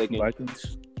I'm not mistaken.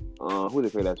 Vikings. Who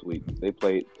did they play last week? They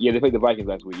played the Vikings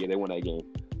last week. Yeah, they won that game.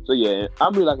 So yeah,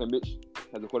 I'm really liking Mitch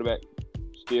as a quarterback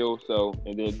still. So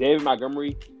and then David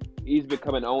Montgomery, he's been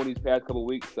coming on these past couple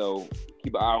weeks. So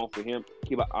keep an eye out for him.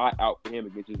 Keep an eye out for him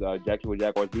against his Jacksonville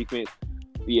Jaguars defense.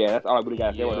 But yeah, that's all I really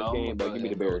got to say about this game. But give me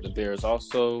the Bears. The Bears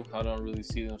also, I don't really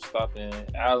see them stopping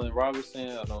Allen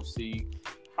Robinson. I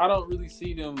don't really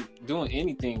see them doing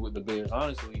anything with the Bears.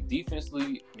 Honestly,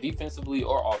 defensively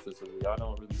or offensively, I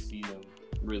don't really see them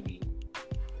really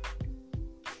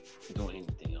doing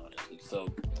anything. Honestly, so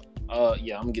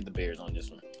yeah, I'm gonna get the Bears on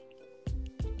this one.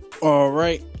 All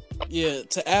right. Yeah,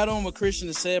 to add on what Christian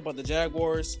has said about the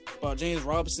Jaguars, about James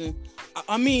Robinson,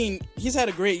 I mean, he's had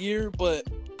a great year, but,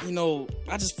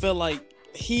 I just feel like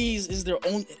is their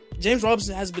own. James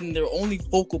Robinson has been their only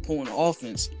focal point on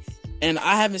offense, and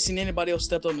I haven't seen anybody else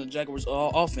step up in the Jaguars'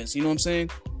 offense. You know what I'm saying?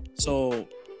 So,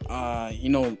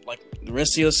 like the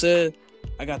rest of you said,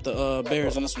 I got the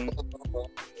Bears on this one. All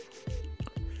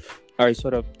right, so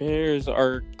the Bears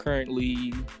are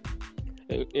currently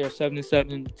they're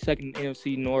 7-7, second in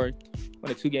NFC North on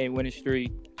a 2-game winning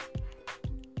streak.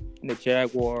 And the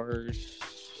Jaguars,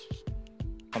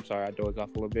 I'm sorry, I dozed off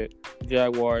a little bit. The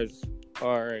Jaguars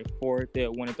are fourth. They're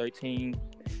 1-13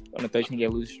 on a 13-game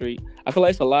losing streak. I feel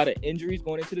like it's a lot of injuries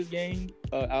going into this game.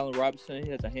 Allen Robinson, he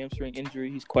has a hamstring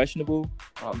injury. He's questionable.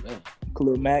 Oh, man.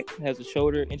 Khalil Mack has a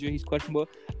shoulder injury. He's questionable.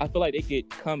 I feel like they could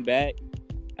come back.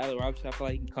 Allen Robinson, I feel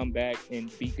like he can come back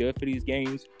and be good for these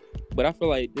games. But I feel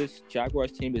like this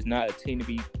Jaguars team is not a team to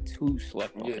be too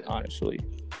slept on, honestly.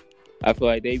 I feel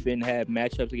like they've had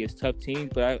matchups against tough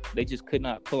teams, but they just could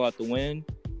not pull out the win.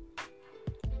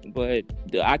 But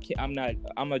I'm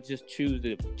gonna just choose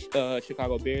the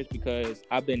Chicago Bears because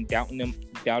I've been doubting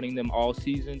them all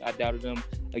season. I doubted them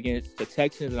against the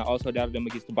Texans, and I also doubted them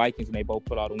against the Vikings, and they both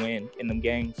put out a win in them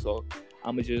games. So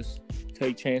I'm gonna just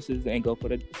take chances and go for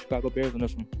the Chicago Bears on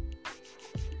this one.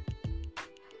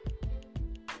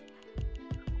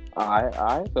 All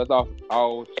right. So that's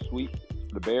all sweep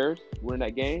the Bears winning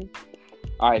that game.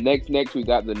 All right, next we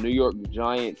got the New York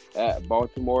Giants at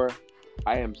Baltimore.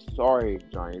 I am sorry,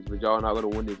 Giants, but y'all not going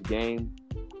to win this game.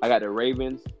 I got the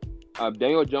Ravens.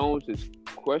 Daniel Jones is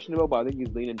questionable, but I think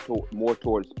he's leaning more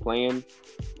towards playing.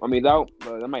 I mean,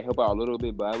 that might help out a little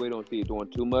bit, but I really don't see it doing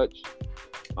too much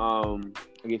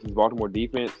against this Baltimore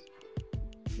defense.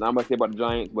 Not much to say about the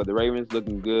Giants, but the Ravens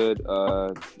looking good.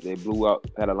 They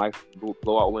had a nice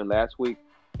blowout win last week,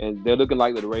 and they're looking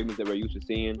like the Ravens that we're used to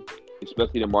seeing,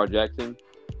 especially Lamar Jackson.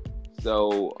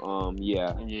 So,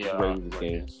 the Ravens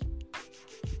game.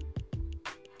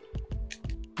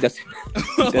 That's it.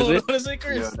 What is it,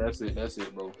 Chris? Yeah, that's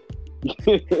it, bro.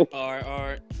 All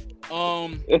right.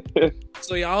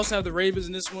 So I also have the Ravens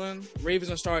in this one.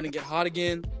 Ravens are starting to get hot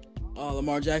again.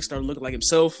 Lamar Jackson started looking like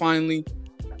himself finally.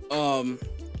 And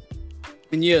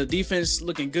yeah, defense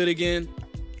looking good again.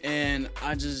 And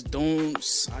I just don't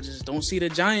see the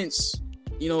Giants,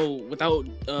 without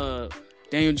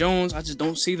Daniel Jones. I just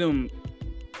don't see them.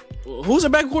 Who's their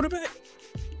backup quarterback?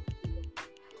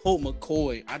 Colt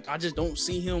McCoy. I just don't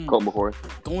see him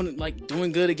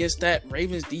doing good against that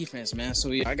Ravens defense, man. So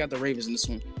yeah, I got the Ravens in this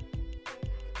one.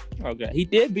 Okay, he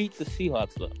did beat the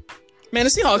Seahawks though. Man,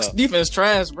 the Seahawks defense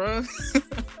trash, bro.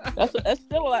 That's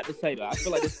still a lot to say though. I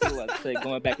feel like there's still a lot to say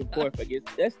going back and forth against.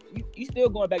 You still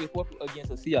going back and forth against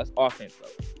the Seahawks offense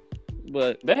though.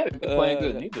 But they haven't been playing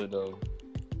good neither though.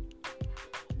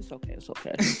 It's okay.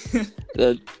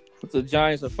 The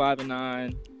Giants are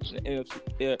 5-9. The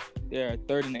NFC, they're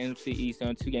third in the NFC East on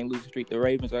a 2-game losing streak. The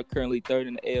Ravens are currently third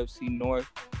in the AFC North.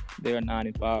 They're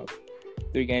 9-5.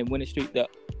 3-game winning streak. The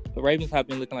Ravens have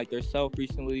been looking like themselves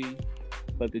recently,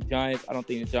 but the Giants, I don't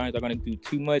think the Giants are going to do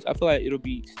too much. I feel like it'll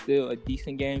be still a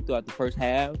decent game throughout the first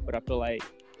half, but I feel like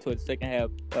towards the second half,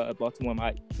 Baltimore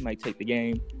might take the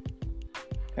game.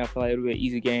 And I feel like it'll be an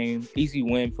easy game, easy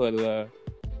win for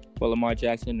Lamar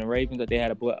Jackson and the Ravens. That they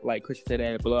had like Christian said, they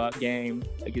had a blowout game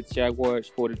against Jaguars,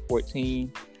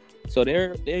 40-14. So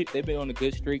they've been on a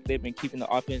good streak. They've been keeping the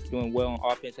offense doing well on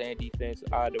offense and defense.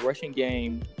 The rushing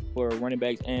game for running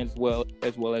backs and as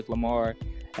well as Lamar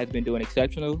has been doing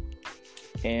exceptional.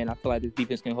 And I feel like this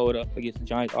defense can hold up against the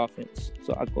Giants offense.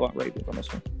 So I'll go out Ravens on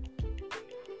this one.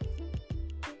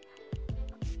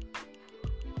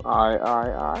 All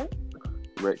right.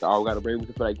 We got the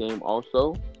Ravens for that game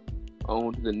also.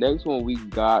 On to the next one, we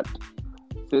got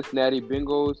Cincinnati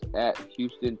Bengals at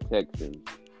Houston Texans.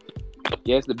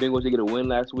 Yes, the Bengals did get a win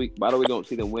last week. By the way, we don't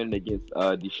see them winning against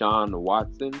Deshaun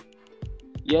Watson.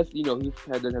 Yes, he doesn't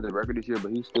have the record this year,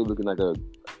 but he's still looking like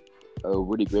a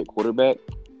really great quarterback.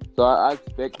 So I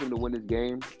expect him to win this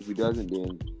game. If he doesn't,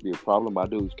 then it'll be a problem. I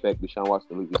do expect Deshaun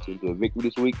Watson to lead this team to a victory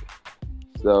this week.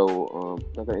 So,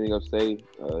 not got anything else to say?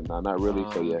 No, not really.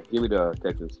 So yeah, give me the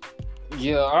Texans.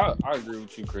 Yeah, I agree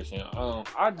with you, Christian.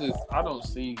 I don't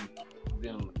see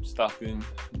them stopping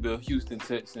the Houston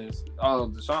Texans.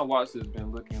 Deshaun Watson has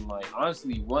been looking like,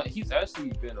 honestly, he's actually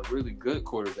been a really good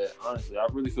quarterback. Honestly, I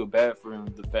really feel bad for him,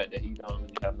 the fact that he don't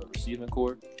really have no receiving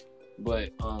core.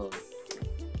 But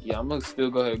yeah, I'm gonna still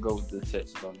go ahead and go with the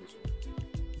Texans on this one.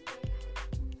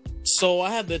 So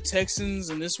I have the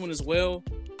Texans in this one as well.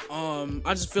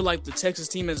 I just feel like the Texas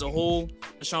team as a whole,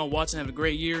 Deshaun Watson had a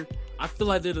great year. I feel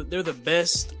like they're the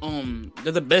best.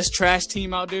 They're the best trash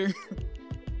team out there.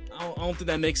 I don't think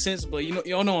that makes sense, but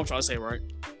y'all know what I'm trying to say, right?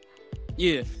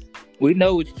 Yeah. We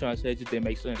know what you're trying to say. It just didn't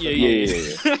make sense.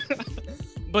 Yeah.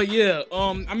 But yeah,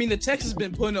 I mean the Texans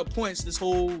been putting up points this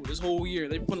whole year.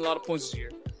 They've been putting a lot of points this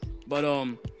year. But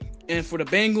and for the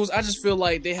Bengals, I just feel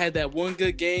like they had that one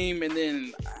good game, and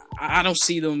then I don't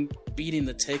see them beating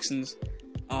the Texans.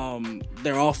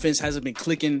 Their offense hasn't been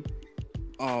clicking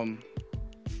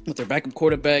with their backup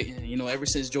quarterback, and ever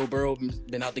since Joe Burrow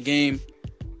been out the game.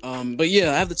 But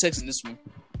yeah, I have the Texans in this one.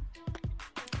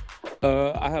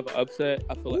 I have an upset.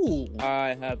 I feel like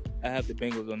I have the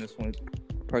Bengals on this one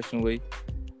personally.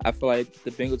 I feel like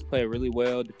the Bengals played really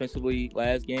well defensively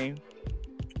last game.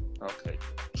 Okay.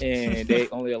 And they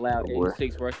only allowed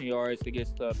 86 rushing yards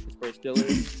against the Pittsburgh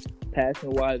Steelers.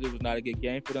 Passing wise, it was not a good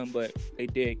game for them, but they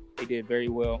did very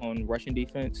well on rushing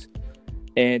defense.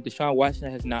 And Deshaun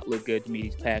Watson has not looked good to me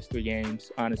these past 3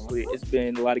 games. Honestly, it's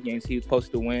been a lot of games he was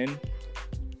supposed to win.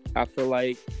 I feel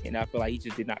like he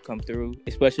just did not come through,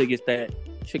 especially against that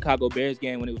Chicago Bears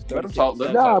game when it was 36.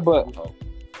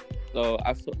 So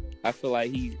I feel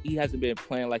like he hasn't been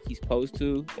playing like he's supposed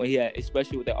to when he had,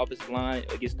 especially with the offensive line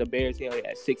against the Bears. He only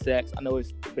had 6 sacks. I know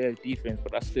it's the Bears defense,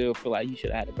 but I still feel like he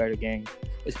should have had a better game,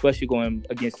 especially going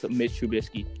against Mitch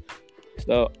Trubisky.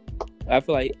 So I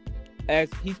feel like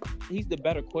he's the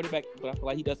better quarterback, but I feel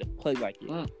like he doesn't play like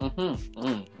it.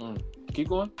 Keep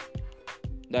going.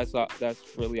 That's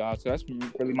really odd. So that's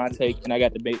really my take, and I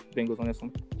got the Bengals on this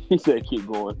one. He said, "Keep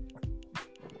going."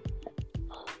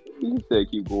 He said,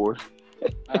 "Keep going."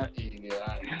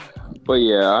 But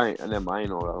yeah, I ain't know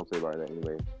what I don't say about that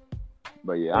anyway.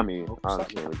 But yeah, I mean, I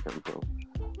understand where you're coming from.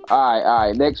 All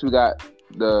right. Next, we got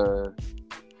the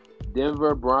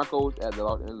Denver Broncos at the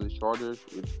Los Angeles Chargers.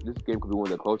 This game could be one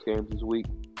of the close games this week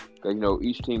because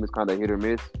each team is kind of hit or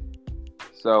miss.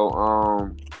 So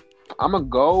I'm gonna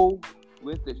go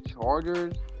with the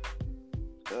Chargers.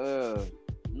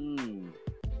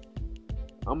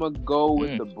 I'm gonna go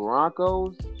with the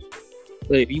Broncos.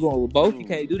 Wait, if you going with both, you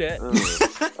can't do that.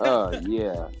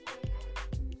 Yeah.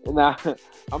 Nah,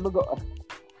 I'm gonna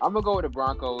go with the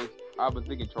Broncos. I've been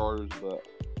thinking Chargers, but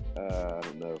I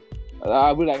don't know.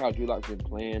 I really like how Drew Lock's been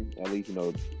playing. At least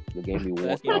the game he won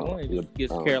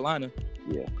against Carolina.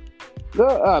 Yeah.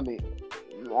 No, I mean,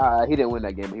 he didn't win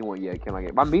that game, but he won. Yeah, Carolina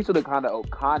game. I mean, he still kind of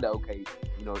okay.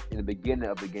 In the beginning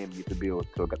of the game, against the Bills,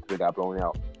 till it got blown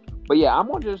out. But yeah, I'm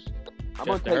gonna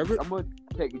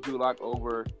take Drew Lock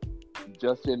over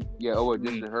Justin. Yeah, over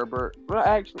Justin Herbert. Well,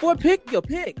 actually, pick your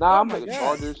pick. Nah, I'm taking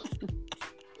Chargers.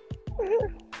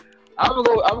 I'm gonna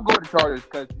go with the Chargers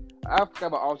because I forgot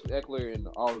about Austin Eckler and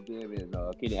all of them and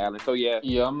Kenny Allen. So yeah,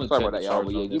 I'm gonna sorry about that, y'all.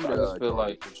 But yeah, I just feel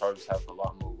like the Chargers have a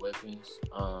lot more weapons.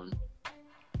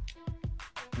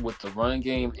 With the run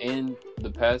game and the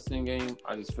passing game,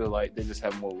 I just feel like they just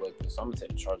have more weapons. So I'm gonna take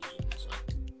the Chargers in this one.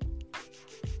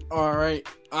 All right,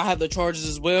 I have the Chargers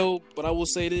as well, but I will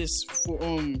say this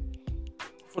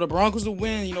for the Broncos to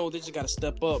win, they just gotta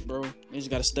step up, bro. They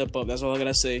just gotta step up. That's all I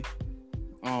gotta say.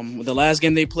 The last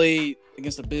game they played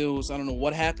against the Bills, I don't know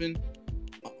what happened,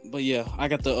 but yeah, I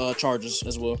got the Chargers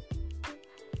as well.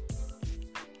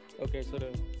 Okay, so the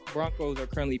Broncos are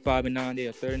currently 5-9. They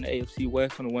are 3rd in the AFC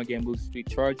West on a 1-game losing streak.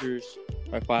 Chargers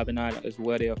are 5-9 as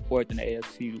well. They are 4th in the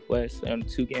AFC West on a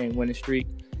 2-game winning streak.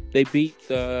 They beat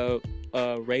the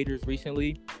Raiders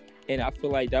recently, and I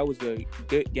feel like that was a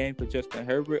good game for Justin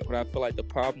Herbert. But I feel like the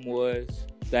problem was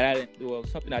that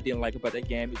something I didn't like about that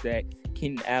game is that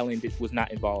Keenan Allen was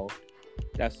not involved.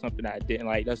 That's something I didn't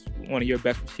like. That's one of your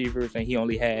best receivers, and he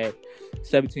only had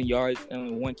 17 yards and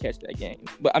only 1 catch that game.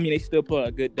 But I mean, they still put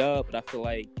a good dub. But I feel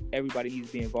like everybody needs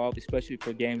to be involved, especially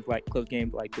for close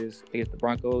games like this against the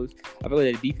Broncos. I feel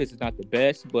like the defense is not the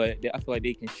best, but I feel like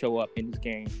they can show up in this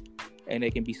game, and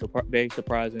they can be very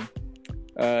surprising.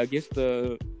 Against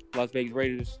the Las Vegas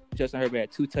Raiders, Justin Herbert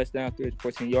had 2 touchdowns,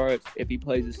 314 yards. If he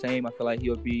plays the same, I feel like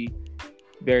he'll be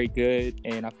very good,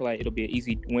 and I feel like it'll be an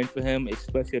easy win for him,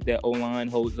 especially if that O-line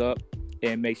holds up.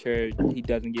 and make sure he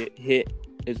doesn't get hit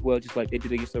as well, just like they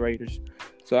did against the Raiders.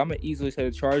 So I'm gonna easily say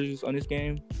the Chargers on this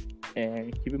game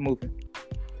and keep it moving.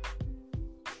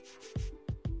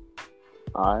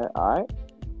 All right.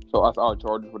 So that's our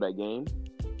Chargers for that game.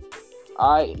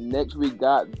 All right, next we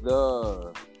got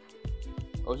the.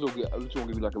 I just want to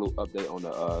give you like a little update on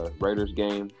the Raiders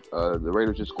game. The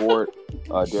Raiders just scored.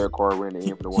 Derek Carr ran it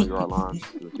in for the 1 yard line.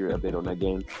 Let's hear an update on that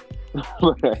game.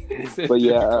 but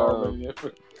yeah,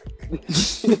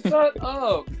 shut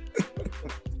up.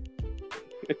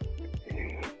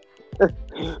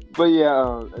 But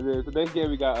yeah, the next game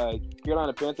we got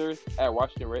Carolina Panthers at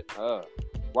Washington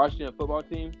football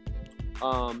team.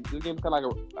 This game's kind of like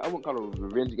I wouldn't call it a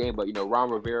revenge game, but Ron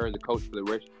Rivera is the coach for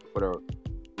the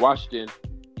Washington.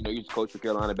 He used to coach for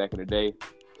Carolina back in the day.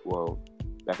 Well,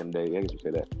 back in the day, I guess you say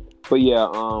that. But yeah,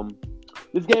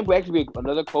 this game will actually be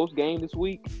another close game this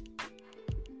week,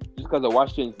 just because of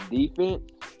Washington's defense.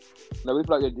 Now we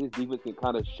feel like this defense can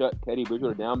kind of shut Teddy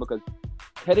Bridgewater down because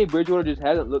Teddy Bridgewater just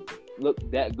hasn't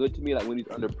looked that good to me like when he's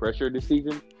under pressure this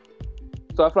season.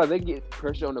 So I feel like they get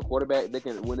pressure on the quarterback, they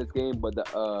can win this game. But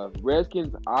the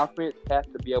Redskins offense has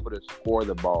to be able to score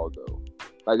the ball though.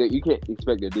 Like you can't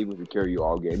expect the defense to carry you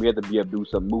all game. You have to be able to do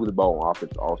something, move the ball on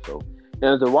offense also.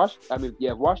 And if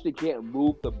Washington can't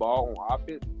move the ball on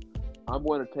offense, I'm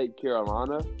going to take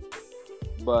Carolina.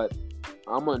 But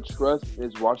I'm going to trust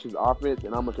this Washington's offense,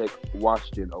 and I'm going to take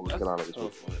Washington over Carolina this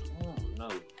week. Oh,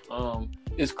 no.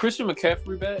 Is Christian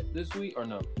McCaffrey back this week or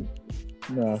no?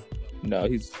 No,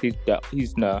 he's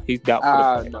doubtful. No,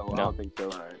 I don't think so.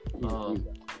 All right.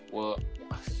 Well,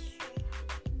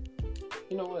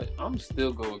 you know what? I'm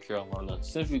still going with Carolina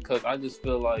simply because I just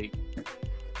feel like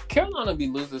Carolina be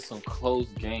losing some close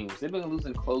games. They've been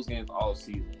losing close games all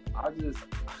season. I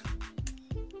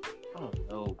don't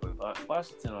know, but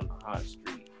Washington on the hot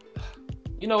streak.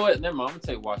 You know what? Never mind. I'm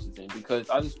gonna take Washington because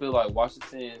I just feel like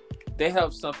Washington, they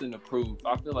have something to prove.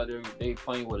 I feel like they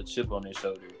playing with a chip on their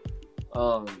shoulder.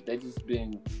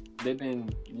 They've been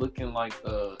looking like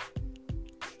I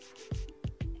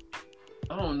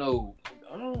don't know.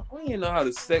 I don't even know how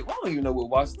to say. I don't even know what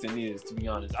Washington is, to be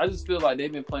honest. I just feel like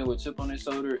they've been playing with a chip on their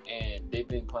shoulder and they've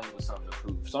been playing with something to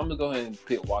prove. So I'm gonna go ahead and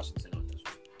pick Washington on this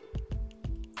one.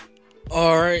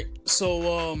 All right,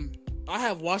 so I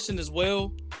have Washington as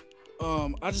well.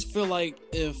 I just feel like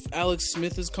if Alex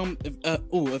Smith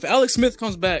if Alex Smith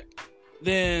comes back,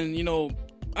 then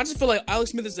I just feel like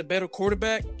Alex Smith is a better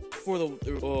quarterback for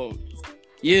the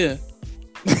yeah.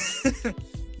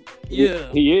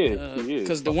 Yeah, he is.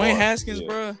 Because Dwayne Haskins,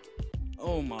 bro.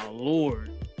 Oh my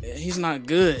lord, he's not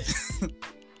good.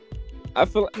 I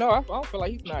don't feel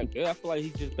like he's not good. I feel like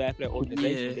he's just bad for that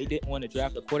organization. Yeah. They didn't want to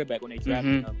draft a quarterback when they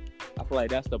drafted him. I feel like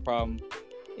that's the problem.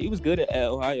 He was good at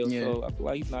Ohio, so I feel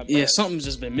like he's not bad. Yeah, something's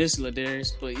just been missing,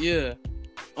 Ladarius. But yeah,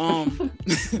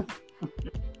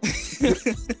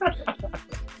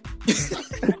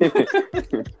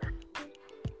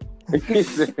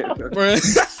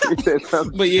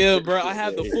 but yeah, bro, I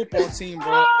have the football team,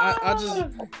 bro. I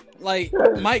just like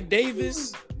Mike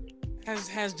Davis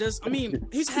has just. I mean,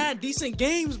 he's had decent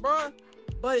games, bro,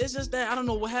 but it's just that I don't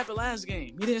know what happened last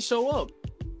game. He didn't show up.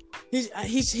 He's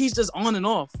just on and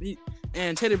off.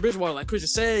 And Teddy Bridgewater, like Christian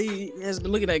said, he hasn't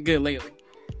been looking that good lately.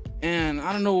 And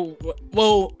I don't know.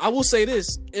 Well, I will say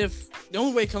this: if the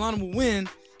only way Carolina will win,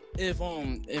 if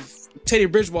Teddy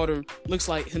Bridgewater looks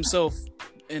like himself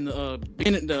in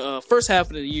the first half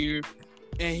of the year,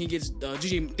 and he gets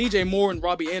DJ Moore and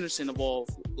Robbie Anderson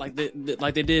involved like they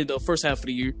did the first half of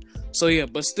the year. So yeah,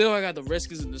 but still, I got the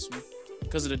Redskins in this one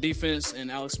because of the defense and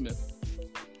Alex Smith.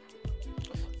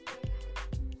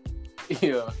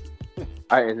 Yeah.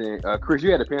 All right, and then Chris,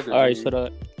 you had the Panthers. All right, so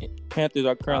the Panthers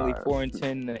are currently 4-10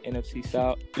 in the NFC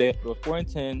South. They're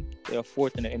 4-10. They're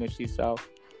fourth in the NFC South.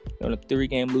 They're on a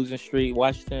 3-game losing streak.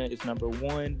 Washington is number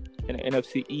 1 in the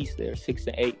NFC East. They're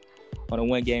 6-8 on a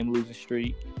 1-game losing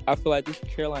streak. I feel like this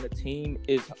Carolina team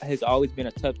has always been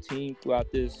a tough team throughout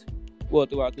this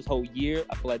whole year.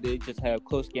 I feel like they just have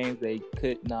close games they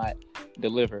could not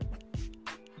deliver.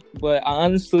 But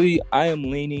honestly, I am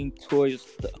leaning towards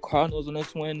the Cardinals on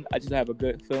this one. I just have a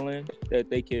good feeling that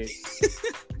they can.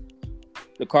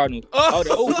 The Cardinals.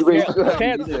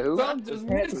 Panthers. I'm just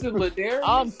missing Ladarius.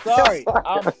 I'm sorry.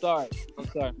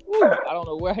 Woo, I don't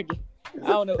know where I get. I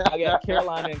don't know. I got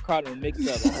Carolina and Cardinals mixed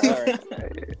up. I'm sorry.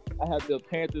 I have the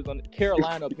Panthers on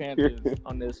Carolina Panthers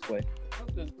on this one.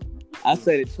 I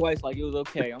said it twice like it was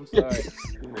okay. I'm sorry.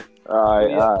 All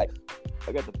right.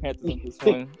 I got the Panthers on this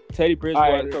one. Teddy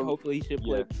Bridgewater, hopefully he should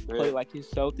play like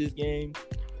himself this game.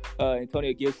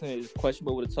 Antonio Gibson is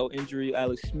questionable with a toe injury.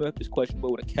 Alex Smith is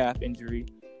questionable with a calf injury.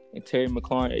 and Terry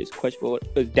McLaurin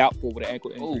is doubtful with an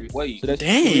ankle Oh, injury. wait. So that's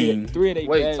Dang. three of their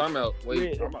Wait, best. time out. three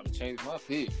Wait, of- I'm about to change my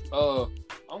pick.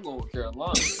 I'm going with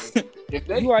Carolina. If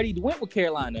they, You already went with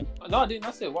Carolina. no, I didn't.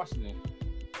 I said Washington.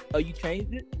 Oh, you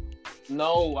changed it?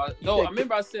 No, I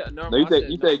remember I said no. No, you I said no,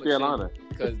 you I'm said gonna Carolina. change it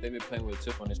because they've been playing with a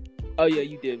chip on this. Oh yeah,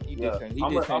 you did. You did Yeah. change. He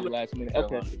I'm did a- change I'm the a- last minute.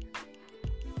 Carolina. Okay.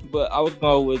 But I was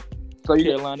going with So you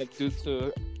Carolina due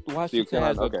to Washington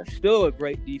has Carolina, okay. still a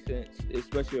great defense,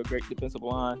 especially a great defensive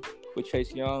line with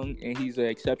Chase Young, and he's an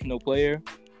exceptional player.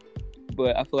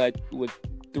 But I feel like with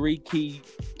three key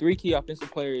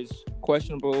offensive players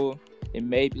questionable and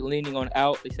maybe leaning on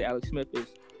out, they say Alex Smith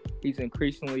he's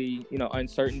increasingly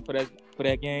uncertain for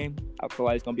that game. I feel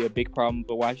like it's gonna be a big problem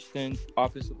for Washington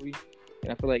offensively,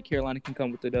 and I feel like Carolina can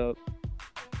come with the dub.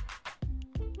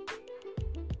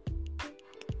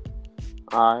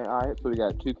 All right. So we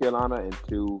got 2 Carolina and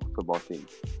 2 football teams.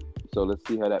 So let's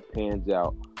see how that pans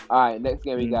out. All right, next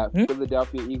game we got Mhm.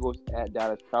 Philadelphia Eagles at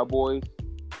Dallas Cowboys.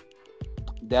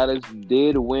 Dallas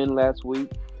did win last week.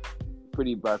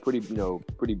 Pretty.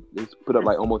 They put up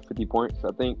like almost 50 points,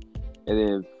 I think. And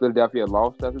then Philadelphia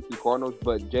lost last week to the Cardinals,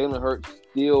 but Jalen Hurts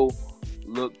still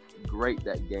looked great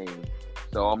that game.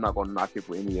 So I'm not gonna knock it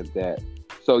for any of that.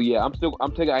 So yeah, I am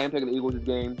taking the Eagles this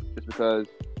game just because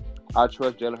I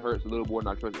trust Jalen Hurts a little more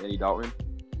than I trust Andy Dalton.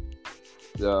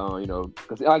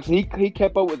 Because like he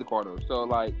kept up with the Cardinals, so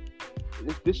like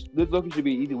this lucky should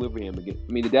be an easy win for him again.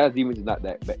 I mean, the Dallas defense is not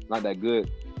that good,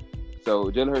 so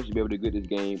Jalen Hurts should be able to get this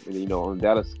game. And on the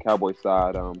Dallas Cowboys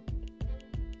side,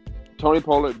 Tony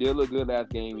Pollard did look good last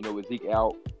game. With Zeke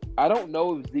out, I don't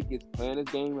know if Zeke is playing this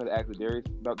game. I had to ask Darius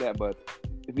about that, but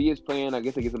if he is playing, I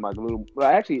guess it gives him like a little.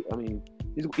 But actually, I mean,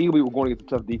 he's going against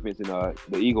a tough defense in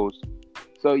the Eagles.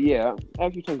 So yeah,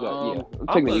 actually turns out I'm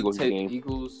taking the Eagles take game.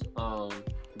 Eagles.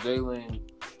 Jalen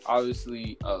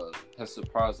obviously has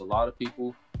surprised a lot of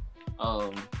people.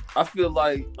 I feel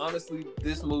like honestly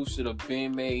this move should have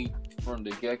been made from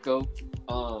the get-go.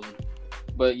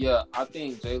 But yeah, I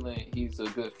think Jalen, he's a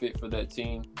good fit for that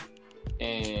team,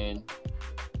 and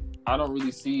I don't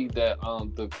really see that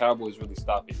the Cowboys really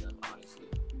stopping them, honestly.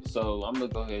 So I'm gonna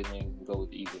go ahead and go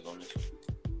with the Eagles on this one.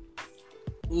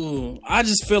 Ooh, I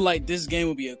just feel like this game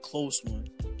will be a close one.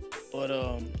 But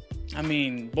I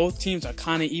mean, both teams are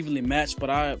kind of evenly matched. But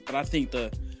I think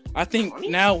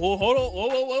now. Hold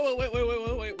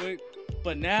on. Wait.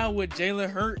 But now with Jalen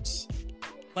Hurts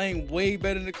playing way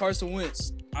better than Carson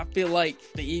Wentz, I feel like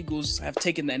the Eagles have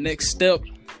taken that next step.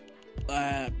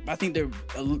 I think they're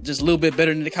just a little bit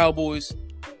better than the Cowboys.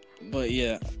 But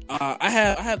yeah, I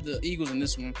have the Eagles in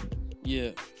this one.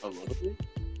 Yeah. A little bit.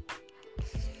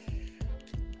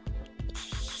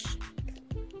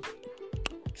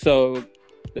 So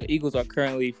the Eagles are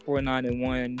currently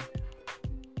 4-9-1 in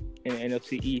the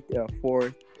NFC East. They are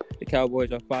fourth. The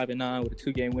Cowboys are 5-9 with a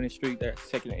 2-game winning streak. They're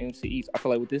second in the NFC East. I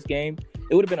feel like with this game,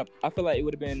 it would have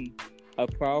been a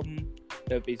problem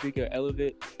if Ezekiel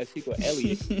Elliott, if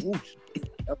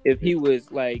he was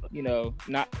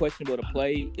not questionable to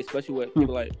play, especially with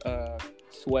people like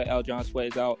John Sweat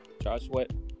is out. Josh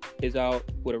Sweat is out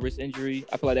with a wrist injury.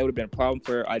 I feel like that would have been a problem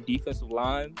for our defensive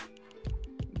line.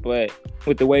 But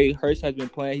with the way Hurts has been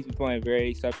playing, he's been playing very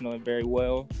exceptional and very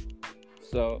well.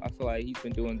 So I feel like he's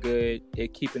been doing good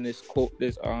at keeping this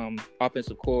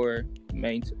offensive core.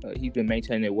 He's been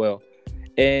maintaining it well.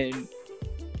 And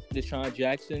Deshaun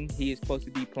Jackson, he is supposed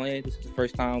to be playing. This is the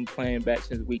first time playing back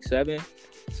since week 7.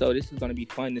 So this is going to be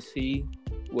fun to see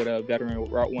what a veteran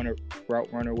route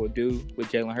runner will do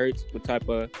with Jalen Hurts. What type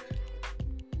of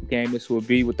game this will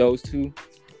be with those two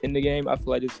in the game. I feel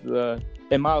like this is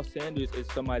and Miles Sanders is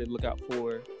somebody to look out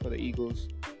for the Eagles,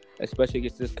 especially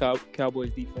against this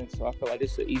Cowboys defense. So I feel like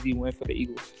this is an easy win for the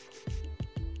Eagles.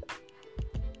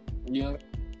 You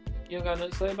don't got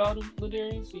nothing to say about him,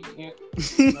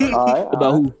 Ladarius? All right.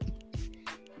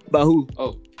 About who?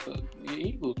 Oh, the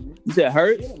Eagles. You said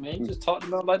Hurts? Yeah, man. You just talked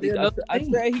about like this. I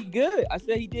said he good. I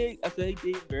said he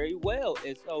did very well.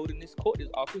 And so in this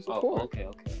offensive court. Okay.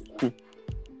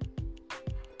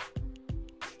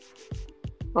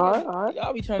 All right.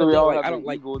 Y'all be trying So to we all think have I don't the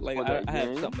like Eagles for I that have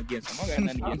game? something against him. I got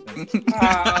nothing against him.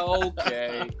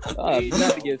 Okay. I have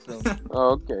nothing against him.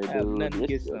 Okay, I have dude. nothing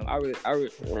against him.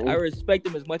 I respect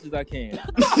him as much as I can.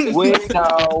 We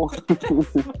know.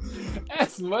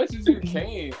 As much as you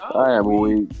can. I am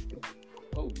weak.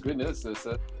 Oh goodness,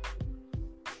 sister.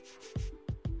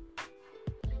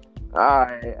 All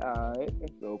right.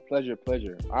 So pleasure.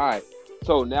 All right.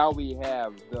 So now we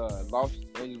have the Los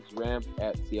Angeles Rams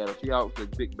at Seattle Seahawks, a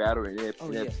big battle in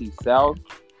NFC South.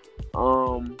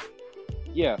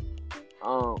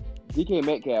 DK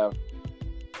Metcalf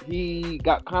he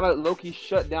got kind of low-key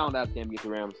shut down that game against the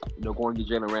Rams, going to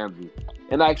Jalen Ramsey.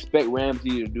 And I expect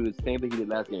Ramsey to do the same thing he did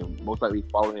last game, most likely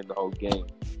follow him the whole game.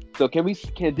 So can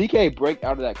DK break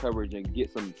out of that coverage and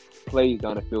get some plays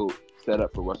down the field set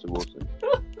up for Russell Wilson?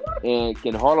 And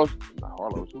can who's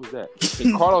that?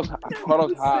 Can Carlos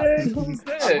Hyde, Who's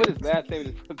that? I put his last name and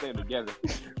his first name together.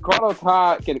 Carlos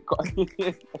Hyde, can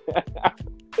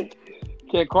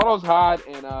Carlos Hyde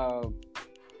and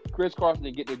Chris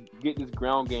Carson get this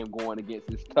ground game going against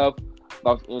this tough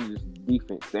Los Angeles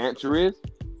defense? The answer is,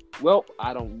 well,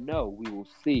 I don't know. We will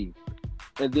see.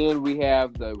 And then we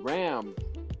have the Rams.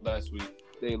 Last week.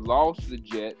 They lost to the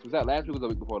Jets. Was that last week or the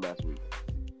week before last week?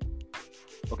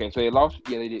 Okay, so they lost.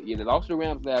 Yeah, they did. Yeah, they lost to the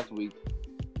Rams last week.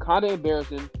 Kind of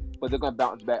embarrassing, but they're gonna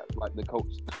bounce back, like the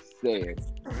coach said.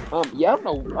 Yeah, I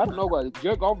don't know what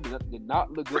Jared Goff did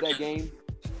not look good that game.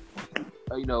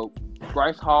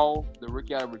 Bryce Hall, the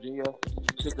rookie out of Virginia,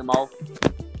 picked him off.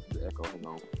 The echo, hang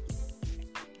on.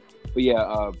 But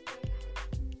yeah,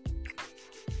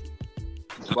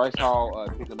 Bryce Hall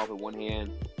picked him off with one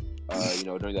hand.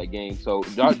 During that game. So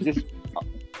just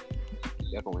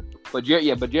echoing. But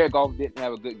Jared Goff didn't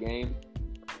have a good game.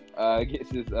 He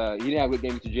didn't have a good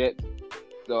game against the Jets.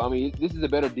 So I mean, this is a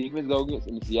better defense though against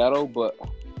in Seattle, but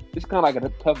it's kind of like a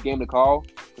tough game to call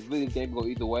because really this game can go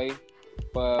either way.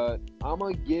 But I'm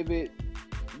gonna give it.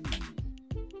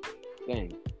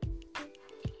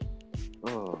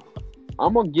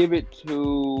 I'm gonna give it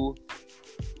to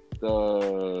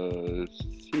the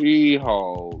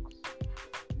Seahawks.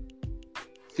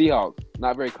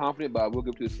 Not very confident, but I will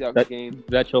give it to the Seahawks game. Is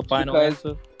that your final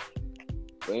answer?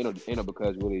 Ain't no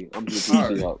because really. I'm giving it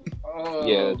to the Seahawks.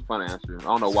 Yeah, it's a fun answer. I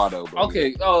don't know why though. But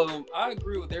Okay, I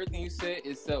agree with everything you said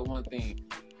except one thing.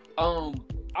 I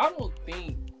don't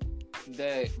think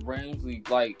that Ramsey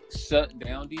shut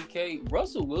down DK.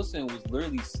 Russell Wilson was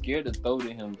literally scared to throw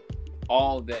to him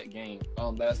all that game.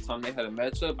 Last time they had a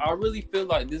matchup, I really feel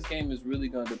like this game is really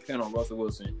going to depend on Russell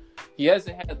Wilson. He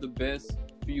hasn't had the best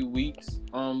few weeks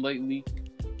lately.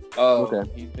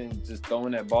 He's been just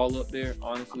throwing that ball up there,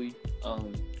 honestly,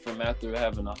 from after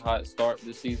having a hot start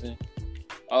this season.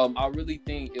 I really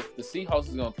think if the Seahawks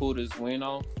is going to pull this win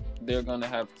off, they're going to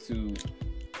have to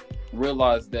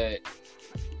realize that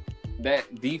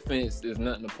defense is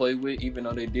nothing to play with, even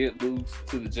though they did lose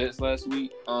to the Jets last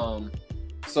week.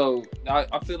 So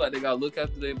I feel like they got to look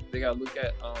after they got to look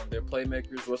at their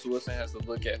playmakers. Russell Wilson has to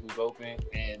look at who's open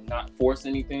and not force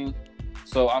anything.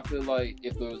 So I feel like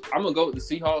I'm gonna go with the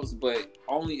Seahawks, but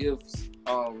only if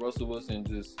Russell Wilson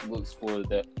just looks for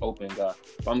that open guy.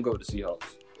 I'm gonna go with the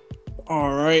Seahawks.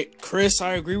 All right, Chris,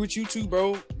 I agree with you too,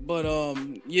 bro. But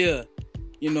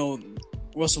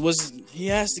Russell Wilson, he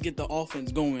has to get the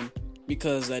offense going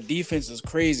because that defense is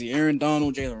crazy. Aaron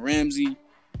Donald, Jalen Ramsey,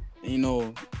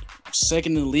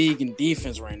 second in the league in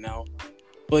defense right now.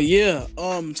 But yeah,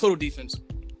 total defense.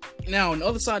 Now, on the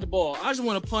other side of the ball, I just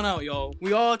want to point out, y'all,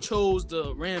 we all chose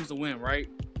the Rams to win, right?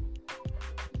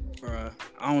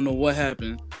 I don't know what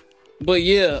happened. But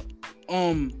yeah,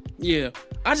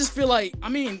 I just feel like,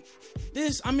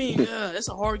 it's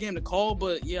a hard game to call,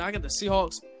 but yeah, I got the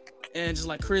Seahawks. And just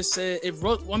like Chris said,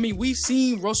 we've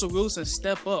seen Russell Wilson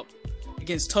step up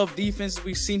against tough defenses.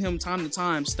 We've seen him time to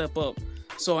time step up.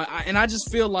 So, I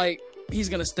just feel like he's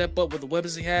going to step up with the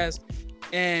weapons he has.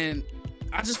 And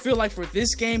I just feel like for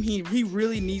this game, he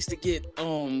really needs to get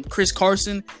Chris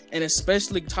Carson and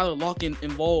especially Tyler Lockett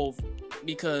involved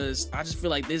because I just feel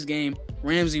like this game,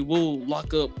 Ramsey will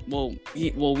lock up. Well,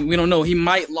 we don't know. He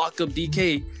might lock up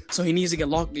DK, so he needs to get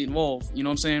Lockett involved. You know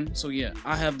what I'm saying? So, yeah,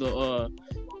 I have the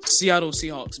Seattle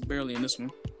Seahawks barely in this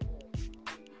one.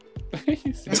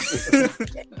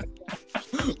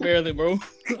 Barely, bro.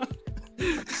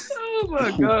 Oh,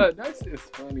 my God. That's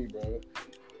just funny, bro.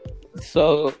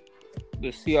 So the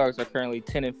Seahawks are currently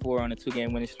 10-4 on a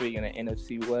 2-game winning streak in the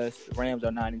NFC West. The Rams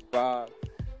are 9-5 on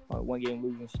a 1-game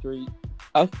losing streak.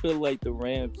 I feel like the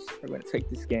Rams are going to take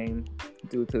this game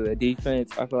due to the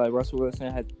defense. I feel like Russell Wilson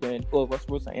and the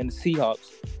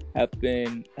Seahawks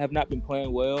have not been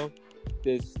playing well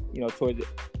this, towards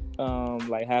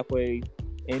halfway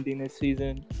ending this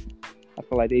season. I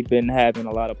feel like they've been having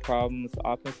a lot of problems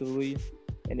offensively,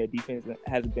 and their defense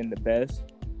hasn't been the best.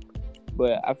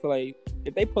 But I feel like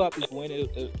if they pull out this win,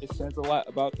 it says a lot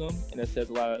about them, and it says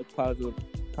a lot of positive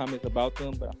comments about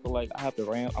them. But I feel like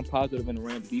I'm positive in the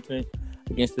Rams defense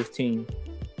against this team.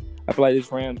 I feel like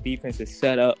this Rams defense is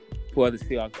set up for the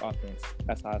Seahawks offense.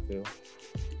 That's how I feel.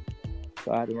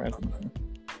 So I have the Rams.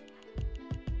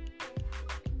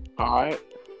 All right.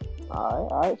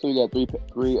 So we got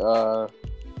three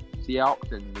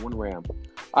Seahawks and one Ram.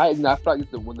 I feel like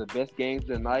it's one of the best games of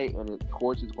the night, and of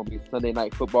course it's going to be Sunday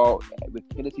Night Football with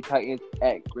Tennessee Titans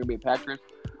at Green Bay Packers.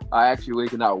 I actually really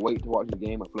cannot wait to watch the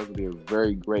game. I feel like it'll be a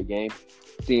very great game.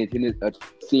 Seeing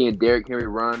Derrick Henry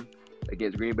run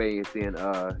against Green Bay and seeing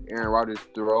Aaron Rodgers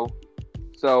throw.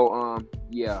 So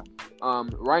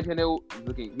Ryan Tannehill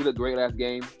he looked great last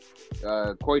game.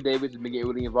 Corey Davis has been getting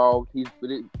really involved. He's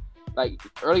really, like,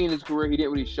 early in his career, he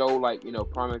didn't really show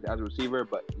promise as a receiver,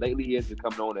 but lately he has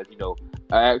become known as an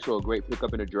actual great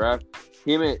pickup in the draft.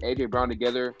 Him and AJ Brown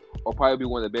together will probably be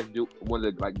one of the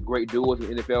best, great duos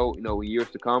in the NFL, years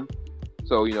to come.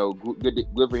 So good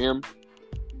for him.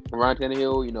 Ryan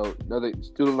Tannehill, another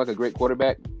still like a great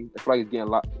quarterback. I feel like he's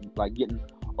getting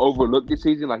overlooked this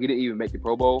season. Like, he didn't even make the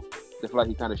Pro Bowl. I feel like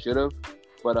he kind of should have.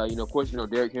 But of course,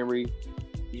 Derrick Henry,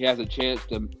 he has a chance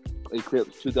to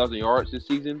eclipse 2,000 yards this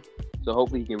season. So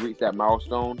hopefully he can reach that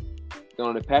milestone. Then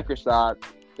on the Packers side,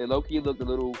 they low-key looked a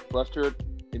little flustered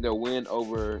in their win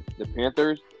over the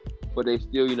Panthers, but they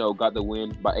still, got the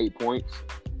win by 8 points.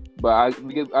 But I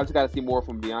just got to see more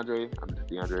from Devontae,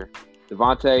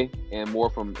 and more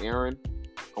from Aaron.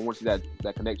 I want to see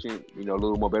that connection, a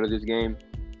little more better this game.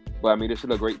 But I mean, they're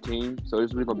still a great team, so this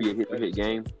is really gonna be a hit-for-hit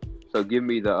game. So give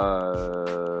me the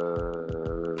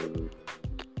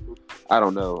I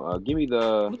don't know. Give me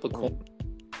the.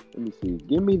 Let me see.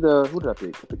 Give me the. Who did I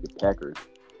pick? I picked the Packers.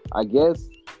 I guess.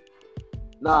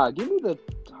 Give me the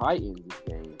Titans this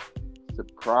game.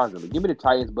 Surprisingly, give me the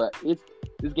Titans, but this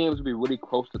game is gonna be really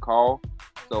close to call.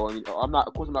 So I mean, I'm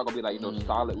not gonna be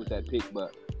solid with that pick,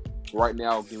 but right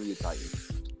now, give me the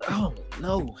Titans. Oh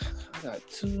no, I got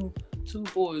two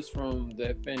boys from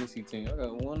that fantasy team. I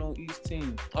got one on each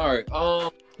team. All right.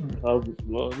 We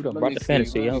don't brought the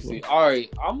fantasy. Let me see. All right,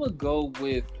 I'm gonna go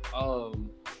with Oh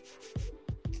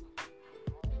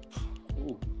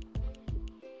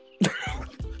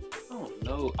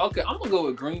no. Okay, I'm gonna go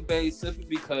with Green Bay simply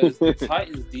because the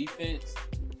Titans defense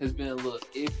has been a little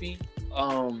iffy.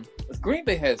 Green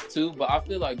Bay has two, but I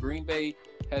feel like Green Bay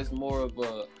has more of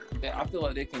a. I feel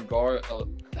like they can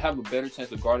have a better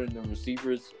chance of guarding the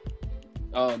receivers.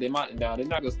 They're not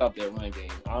gonna stop that run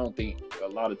game. I don't think a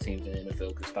lot of teams in the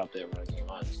NFL can stop that run game,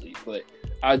 honestly. But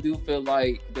I do feel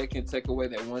like they can take away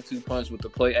that 1-2 punch with the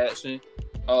play action,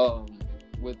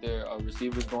 with their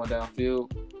receivers going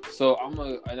downfield. So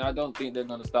I don't think they're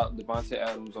gonna stop Devontae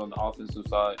Adams on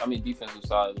the defensive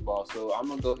side of the ball. So I'm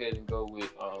gonna go ahead and go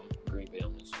with Green Bay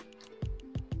on this.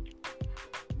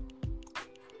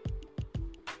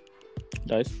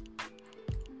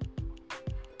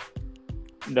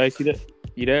 Dice,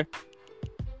 you there?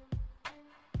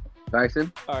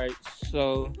 Dyson? All right,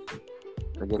 so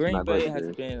Green Bay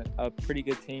has been a pretty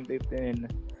good team. They've been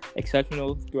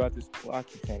exceptional throughout this. Well, I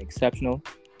keep saying exceptional,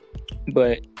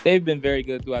 but they've been very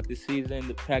good throughout this season.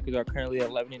 The Packers are currently at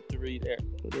 11-3.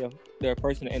 They're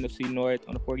first in the NFC North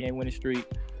on a 4-game winning streak.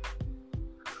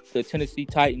 The Tennessee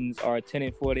Titans are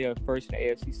 10-4. They are first in the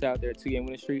AFC South. They're a 2-game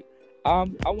winning streak. I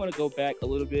want to go back a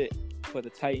little bit for the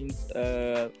Titans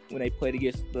when they played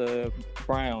against the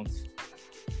Browns.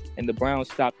 And the Browns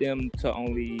stopped them to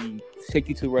only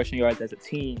 62 rushing yards as a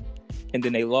team. And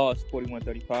then they lost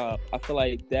 41-35. I feel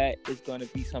like that is going to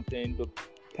be something the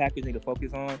Packers need to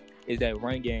focus on, is that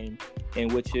run game,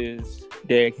 and which is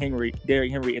Derrick Henry.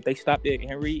 If they stop Derrick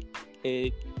Henry,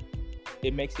 it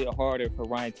makes it harder for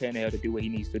Ryan Tannehill to do what he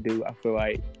needs to do. I feel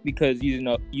like, because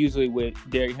usually with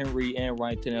Derrick Henry and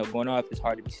Ryan Tannehill going off, it's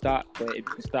hard to be stopped. But if you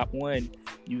can stop one,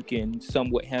 you can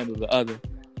somewhat handle the other.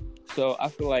 So I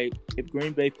feel like if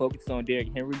Green Bay focuses on Derrick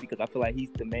Henry, because I feel like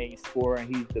he's the main scorer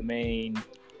and he's the main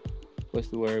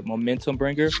momentum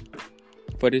bringer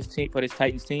for this team, for this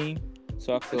Titans team.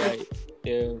 So I feel like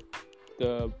if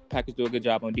the Packers do a good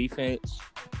job on defense,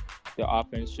 their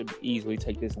offense should easily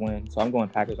take this win. So I'm going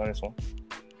Packers on this one.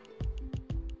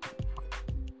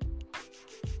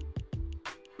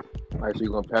 All right, so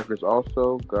you're going Packers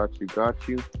also. Got you.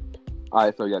 All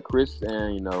right, so you got Chris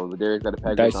and, Ladarius got the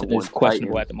Packers. Dyson is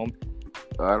questionable at the moment.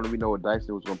 I don't even know what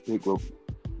Dyson was going to pick. Well,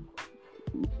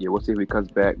 yeah, we'll see if he comes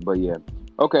back. But, yeah.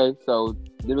 Okay, so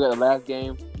then we got the last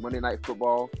game, Monday Night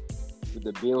Football, with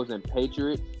the Bills and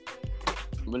Patriots.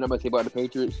 What I'm going to say about the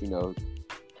Patriots,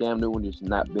 Cam Newton just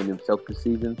not been himself this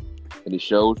season, and it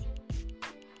shows.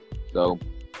 So,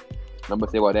 I'm going to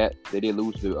say about that. They did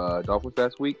lose to Dolphins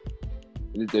last week.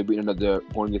 They're going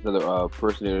against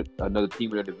another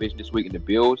team in their division this week in the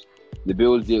Bills. The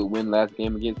Bills did win last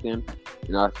game against them,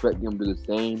 and I expect them to do the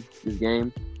same this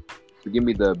game. So give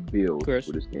me the Bills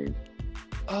for this game.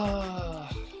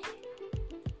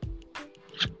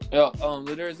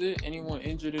 Is anyone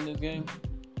injured in this game?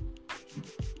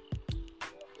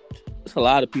 There's a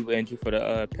lot of people injured for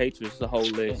the Patriots. The whole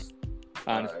list.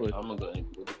 Honestly, I'm gonna go ahead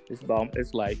and go with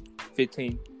it's like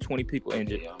 15, 20 people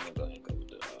injured. I'm gonna go ahead and go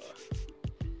with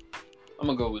I'm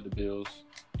gonna go with the Bills.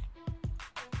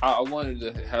 I wanted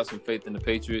to have some faith in the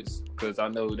Patriots because I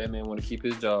know that man want to keep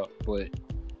his job, but it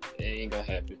ain't gonna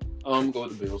happen. I'm gonna go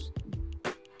with the Bills.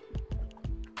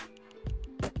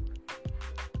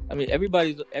 I mean,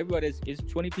 everybody's is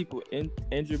 20 people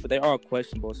injured, but they are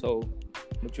questionable. So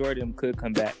majority of them could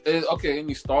come back. Okay,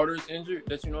 any starters injured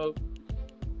that you know of?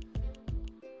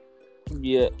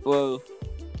 Yeah, well,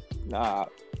 nah.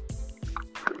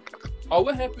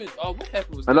 What happened? What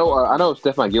happened was I know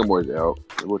Stephon Gilmore is out.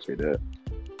 I will say that.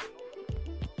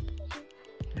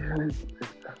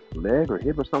 Leg or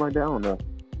hip or something like that. I don't know.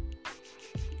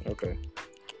 Okay.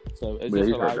 So it's Yeah, just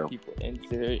he's a lot hurt, of people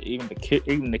injured.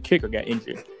 Even the kicker got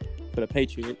injured for the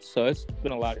Patriots. So it's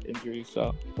been a lot of injuries.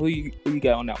 So who you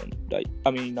got on that one?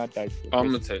 Not Dice. I'm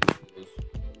gonna take the Bills.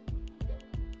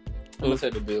 I'm gonna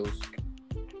take the Bills.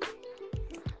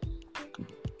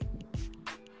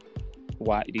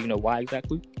 Why? Do you know why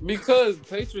exactly? Because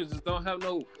Patriots just don't have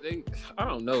I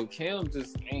don't know. Cam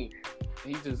just ain't.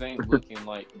 He just ain't looking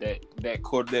like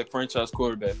that franchise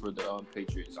quarterback for the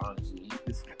Patriots. Honestly,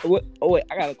 wait,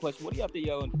 I got a question. What do y'all think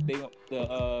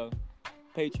the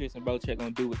Patriots and Belichick gonna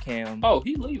do with Cam? Oh,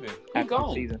 he leaving. He after gone.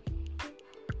 the season?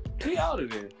 He out of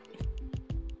there.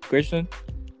 Christian?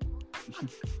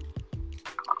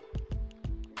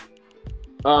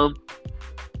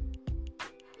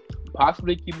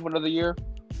 Possibly keep him another year,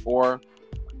 or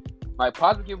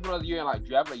possibly keep him another year and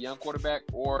draft a young quarterback,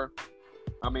 or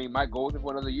might go with him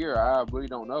for another year. I really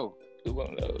don't know.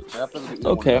 One of those.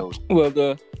 Okay. Well,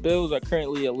 the Bills are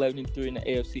currently 11-3 in the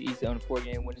AFC East on a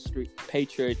 4-game winning streak. The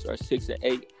Patriots are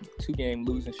 6-8, 2-game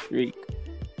losing streak.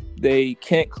 They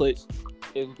can't clinch.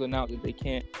 It was announced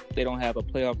that they don't have a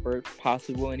playoff berth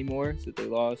possible anymore since they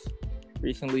lost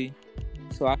recently.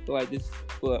 So I feel like this,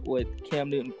 with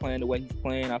Cam Newton playing the way he's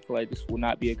playing, I feel like this will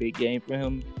not be a good game for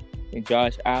him. And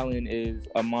Josh Allen is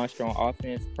a monster on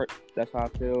offense. That's how I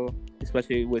feel,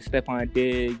 especially with Stephon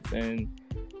Diggs. And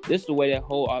this is the way that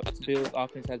whole Bills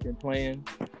offense has been playing.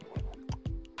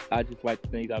 I just like the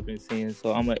things I've been seeing.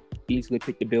 So I'm going to easily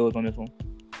pick the Bills on this one.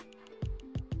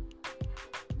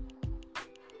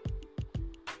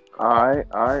 All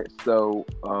right. So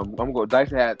I'm gonna go.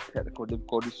 Dyson had technical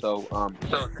difficulties, so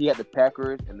he had the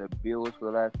Packers and the Bills for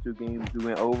the last 2 games we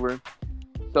went over.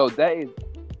 So that is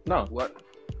what?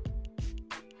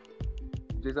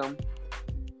 Say something?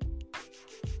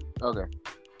 Okay.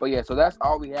 But yeah, so that's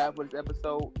all we have for this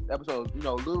episode. This episode is,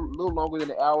 a little longer than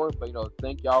an hour, but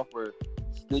thank y'all for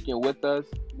sticking with us.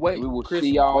 Wait, we will Christian,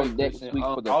 see y'all wait, next Christian. week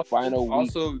for the final week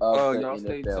also, of the y'all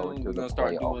stay NFL tuned. to We're the gonna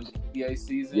start playoffs. doing the NBA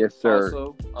season. Yes, sir.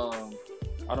 Also,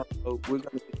 I don't know. We're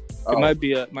gonna. It might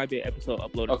be an episode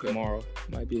uploaded tomorrow.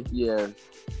 Might be. Yeah.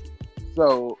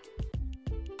 So.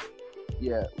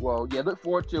 Yeah. Well. Yeah. Look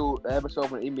forward to the episode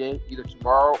for the NBA either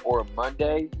tomorrow or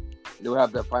Monday. And then we'll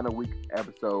have the final week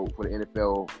episode for the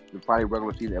NFL. The final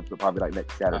regular season episode probably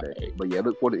next Saturday. Right. But yeah,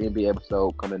 look forward to the NBA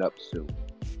episode coming up soon.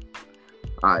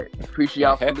 All right. Appreciate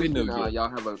y'all for Happy listening. New Year. Y'all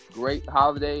have a great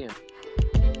holiday and